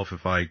myself,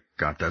 if I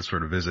got that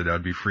sort of visit,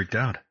 I'd be freaked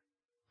out.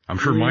 I'm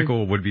sure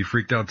Michael would be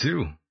freaked out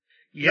too.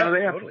 Yeah, no,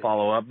 they have totally. to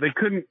follow up. They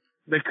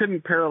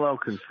couldn't parallel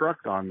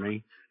construct on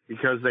me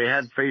because they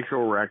had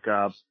facial rec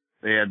up,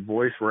 they had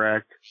voice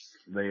rec,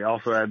 they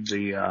also had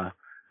the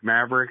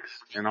Mavericks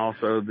and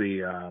also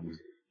the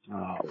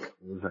what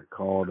was that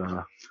called?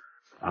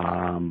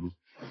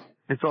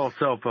 It's all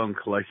cell phone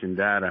collection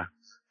data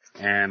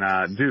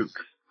and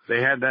Dukes.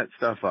 They had that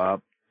stuff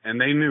up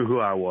and they knew who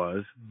I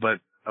was, but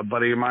a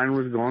buddy of mine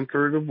was going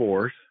through a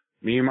divorce.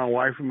 Me and my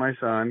wife and my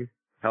son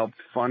helped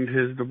fund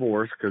his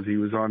divorce because he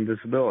was on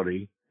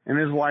disability. And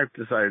his wife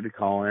decided to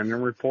call in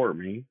and report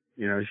me.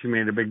 You know, she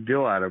made a big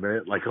deal out of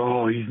it. Like,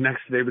 oh, he's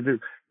next to David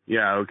Duke.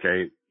 Yeah,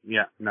 okay.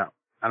 Yeah, no.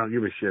 I don't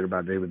give a shit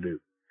about David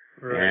Duke.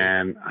 Right.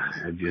 And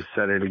I just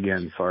said it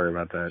again. Sorry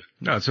about that.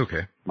 No, it's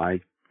okay.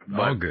 Mike.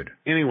 All good.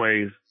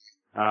 Anyways,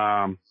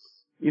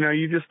 you know,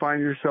 you just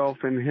find yourself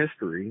in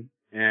history,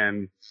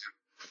 and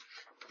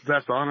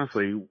that's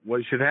honestly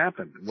what should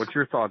happen. What's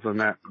your thoughts on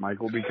that,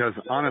 Michael? Because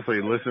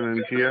honestly,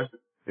 listening to you,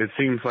 it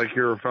seems like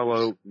you're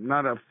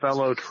not a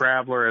fellow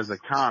traveler as a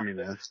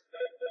communist,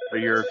 but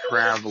you're a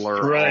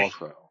traveler right.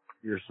 also.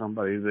 You're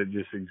somebody that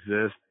just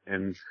exists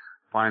and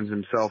finds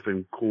himself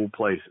in cool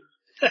places.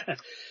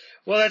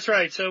 Well, that's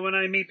right. So when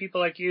I meet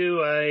people like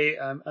you,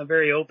 I'm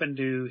very open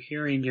to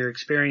hearing your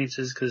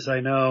experiences because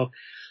I know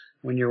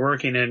when you're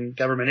working in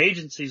government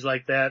agencies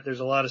like that, there's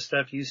a lot of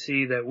stuff you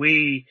see that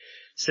we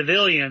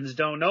civilians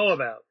don't know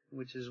about,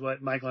 which is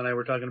what Michael and I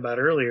were talking about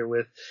earlier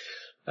with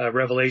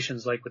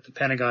revelations like with the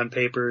Pentagon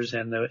Papers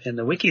and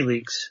the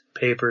WikiLeaks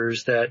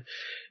papers that,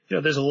 you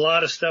know, there's a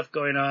lot of stuff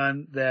going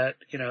on that,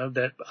 you know,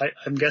 that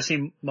I'm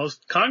guessing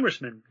most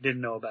congressmen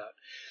didn't know about.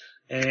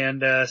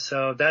 And,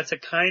 so that's a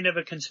kind of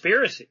a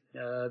conspiracy,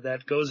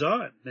 that goes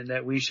on and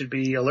that we should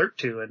be alert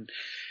to.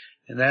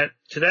 And that,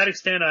 to that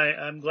extent,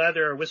 I'm glad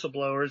there are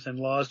whistleblowers and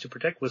laws to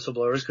protect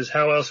whistleblowers because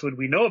how else would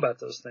we know about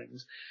those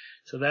things?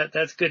 So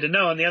that's good to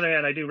know. On the other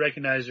hand, I do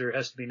recognize there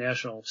has to be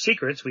national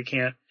secrets. We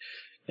can't,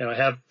 you know,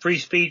 have free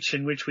speech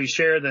in which we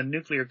share the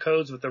nuclear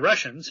codes with the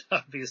Russians,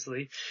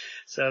 obviously.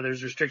 So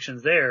there's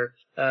restrictions there.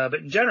 But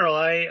in general,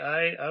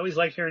 I always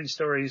like hearing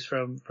stories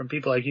from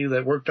people like you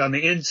that worked on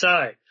the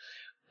inside.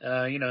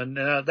 You know,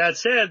 now that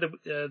said,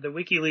 the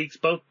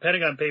WikiLeaks, both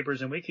Pentagon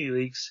Papers and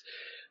WikiLeaks,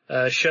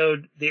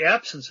 showed the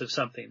absence of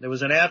something. There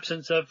was an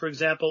absence of, for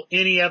example,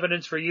 any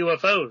evidence for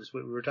UFOs,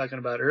 what we were talking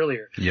about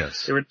earlier.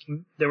 Yes.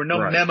 There were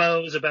no right.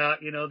 memos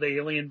about, you know, the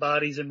alien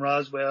bodies in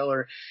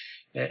Roswell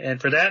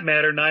and for that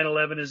matter,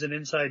 9/11 is an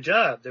inside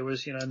job. There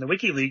was, you know, in the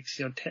WikiLeaks,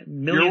 you know,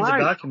 millions right.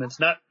 of documents,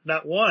 not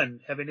one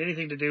having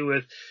anything to do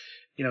with,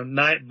 you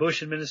know,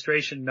 Bush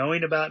administration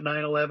knowing about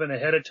 9/11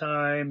 ahead of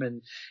time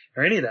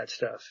or any of that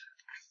stuff.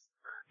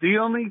 The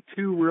only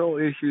two real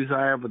issues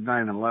I have with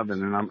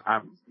 9/11, and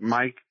I'm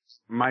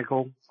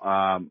Michael,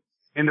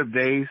 end of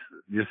days,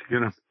 just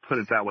gonna put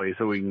it that way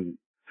so we can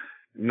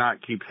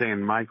not keep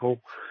saying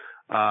Michael,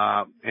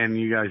 and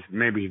you guys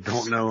maybe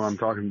don't know who I'm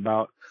talking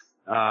about.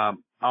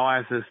 I'll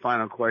ask this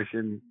final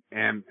question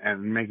and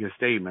make a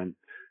statement.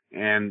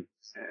 And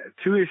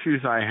two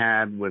issues I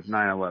had with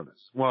 9/11.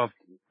 Well,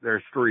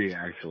 there's three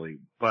actually,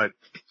 but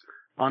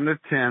on the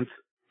 10th,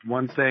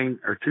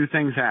 two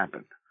things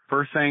happened.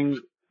 First thing,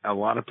 a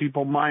lot of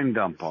people mind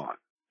dump on,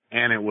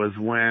 and it was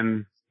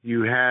when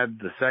you had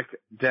the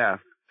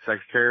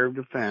Secretary of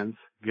Defense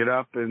get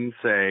up and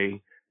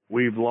say,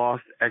 we've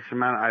lost X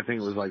amount, I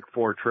think it was like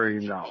 $4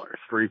 trillion,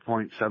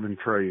 3.7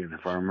 trillion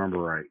if I remember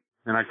right.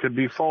 And I could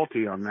be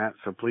faulty on that,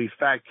 so please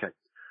fact check.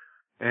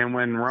 And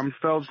when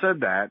Rumsfeld said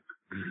that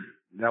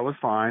was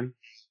fine.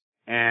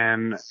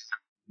 And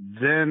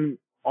then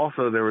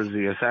also there was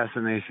the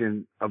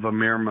assassination of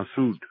Amir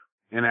Massoud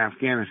in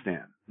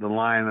Afghanistan. the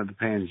Lion of the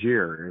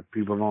Pangier. If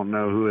people don't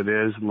know who it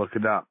is, look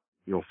it up.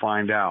 You'll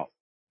find out.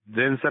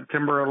 Then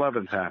September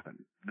 11th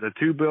happened. The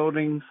two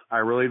buildings I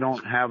really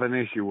don't have an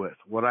issue with.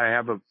 What I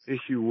have an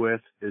issue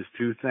with is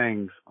two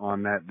things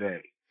on that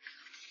day.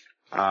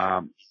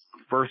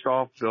 First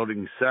off,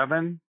 Building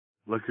 7,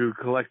 look who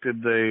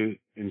collected the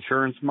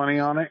insurance money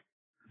on it.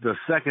 The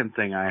second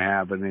thing I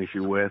have an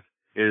issue with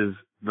is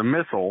the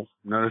missile.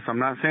 Notice I'm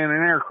not saying an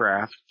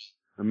aircraft.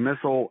 The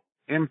missile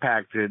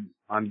impacted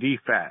on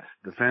DFAS,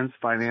 Defense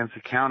Finance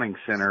Accounting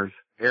Center's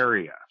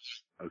area.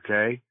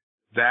 Okay?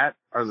 That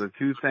are the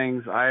two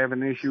things I have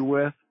an issue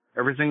with.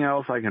 Everything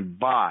else I can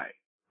buy.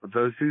 But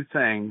those two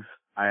things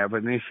I have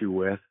an issue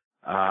with,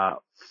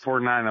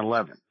 for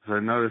 9/11. So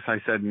notice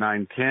I said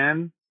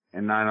 9/10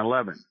 and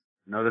 9/11.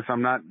 Notice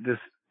I'm not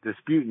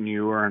disputing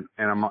you and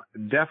I'm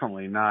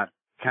definitely not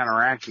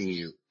counteracting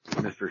you,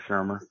 Mr.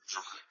 Shermer.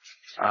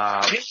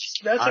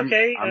 That's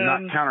okay. I'm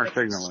not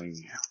counter-signaling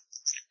you.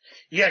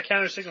 Yeah,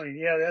 counter-signaling.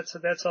 Yeah,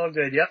 that's all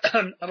good. Yeah,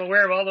 I'm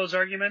aware of all those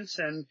arguments,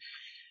 and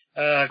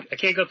I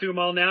can't go through them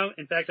all now.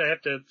 In fact, I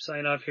have to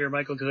sign off here,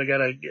 Michael, because I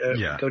gotta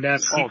go down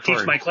and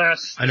teach my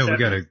class. I know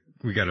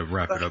we gotta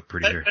wrap it up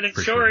pretty here. But in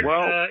short,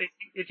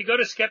 if you go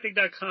to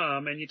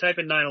skeptic.com and you type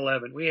in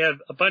 9/11, we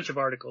have a bunch of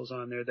articles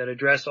on there that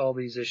address all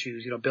these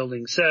issues. You know,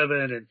 Building 7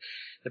 and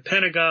the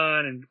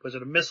Pentagon, and was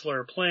it a missile or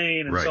a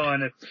plane, and so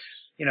on.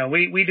 You know,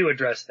 we do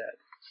address that.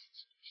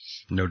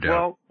 No doubt.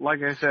 Well,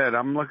 like I said,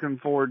 I'm looking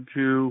forward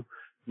to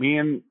me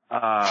and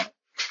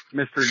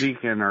Mr.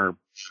 Deacon are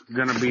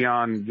going to be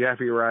on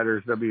Jaffe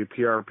Riders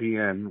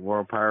WPRPN,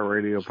 World Pirate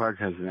Radio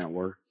Podcast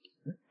Network,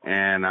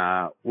 and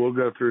we'll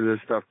go through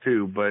this stuff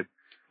too. But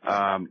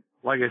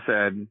like I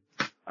said,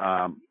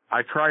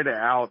 I try to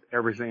out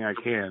everything I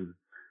can.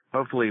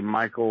 Hopefully,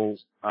 Michael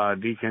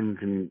Deacon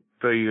can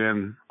fill you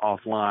in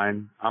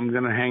offline. I'm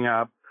going to hang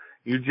up.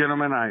 You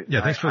gentlemen,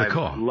 thanks for the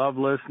call. Love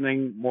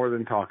listening more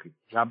than talking.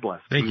 God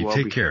bless. Thank you.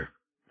 Take care.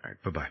 All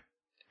right. Bye-bye.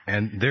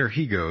 And there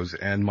he goes.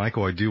 And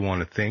Michael, I do want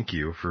to thank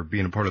you for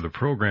being a part of the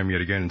program yet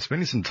again and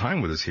spending some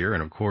time with us here.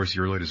 And of course,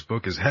 your latest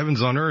book is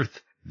Heavens on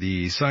Earth,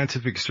 the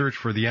scientific search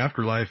for the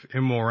afterlife,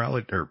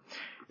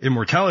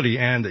 immortality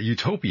and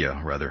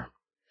utopia, rather.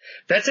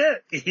 That's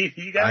it.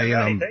 You got it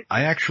right.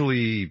 I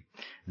actually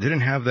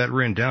didn't have that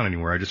written down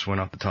anywhere. I just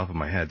went off the top of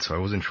my head. So I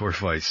wasn't sure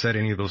if I said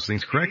any of those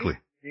things correctly.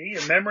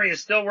 Your memory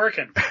is still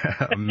working.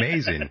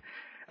 Amazing.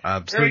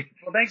 Well,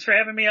 thanks for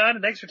having me on,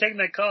 and thanks for taking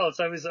that call. It's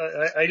always,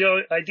 I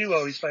do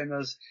always find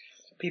those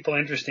people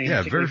interesting. Yeah,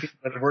 particularly people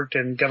that have worked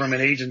in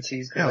government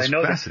agencies. Yeah, it's I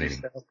know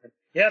fascinating.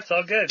 Yeah, it's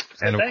all good.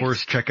 So and of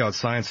course, check out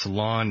Science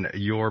Salon,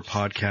 your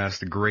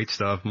podcast. Great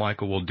stuff.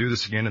 Michael, we'll do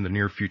this again in the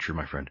near future,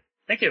 my friend.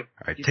 Thank you.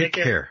 All right, take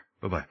care.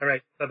 Bye-bye. All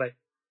right, bye-bye.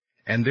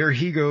 And there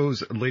he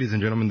goes, ladies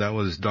and gentlemen. That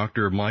was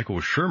Dr.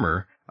 Michael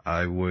Shermer.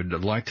 I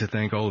would like to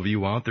thank all of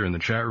you out there in the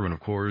chat room, and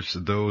of course,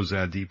 those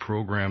at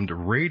Deprogrammed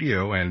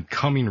Radio and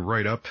coming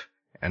right up.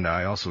 And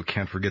I also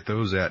can't forget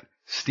those at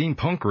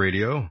Steampunk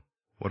Radio.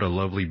 What a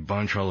lovely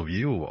bunch all of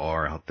you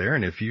are out there.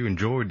 And if you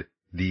enjoyed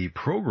the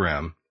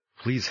program,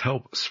 please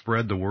help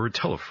spread the word.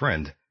 Tell a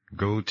friend.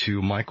 Go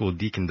to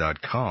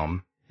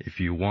michaeldeacon.com. If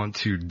you want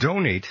to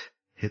donate,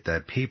 hit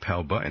that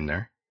PayPal button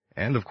there.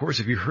 And of course,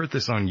 if you heard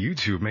this on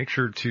YouTube, make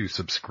sure to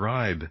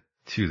subscribe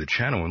to the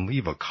channel and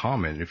leave a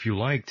comment if you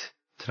liked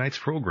tonight's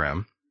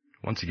program.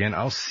 Once again,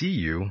 I'll see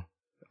you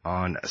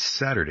on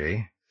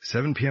Saturday,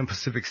 7 p.m.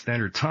 Pacific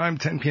Standard Time,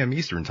 10 p.m.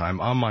 Eastern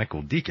Time. I'm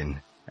Michael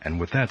Deacon. And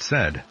with that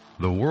said,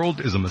 the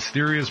world is a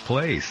mysterious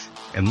place,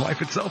 and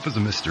life itself is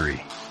a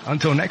mystery.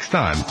 Until next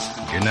time,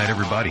 good night,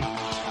 everybody.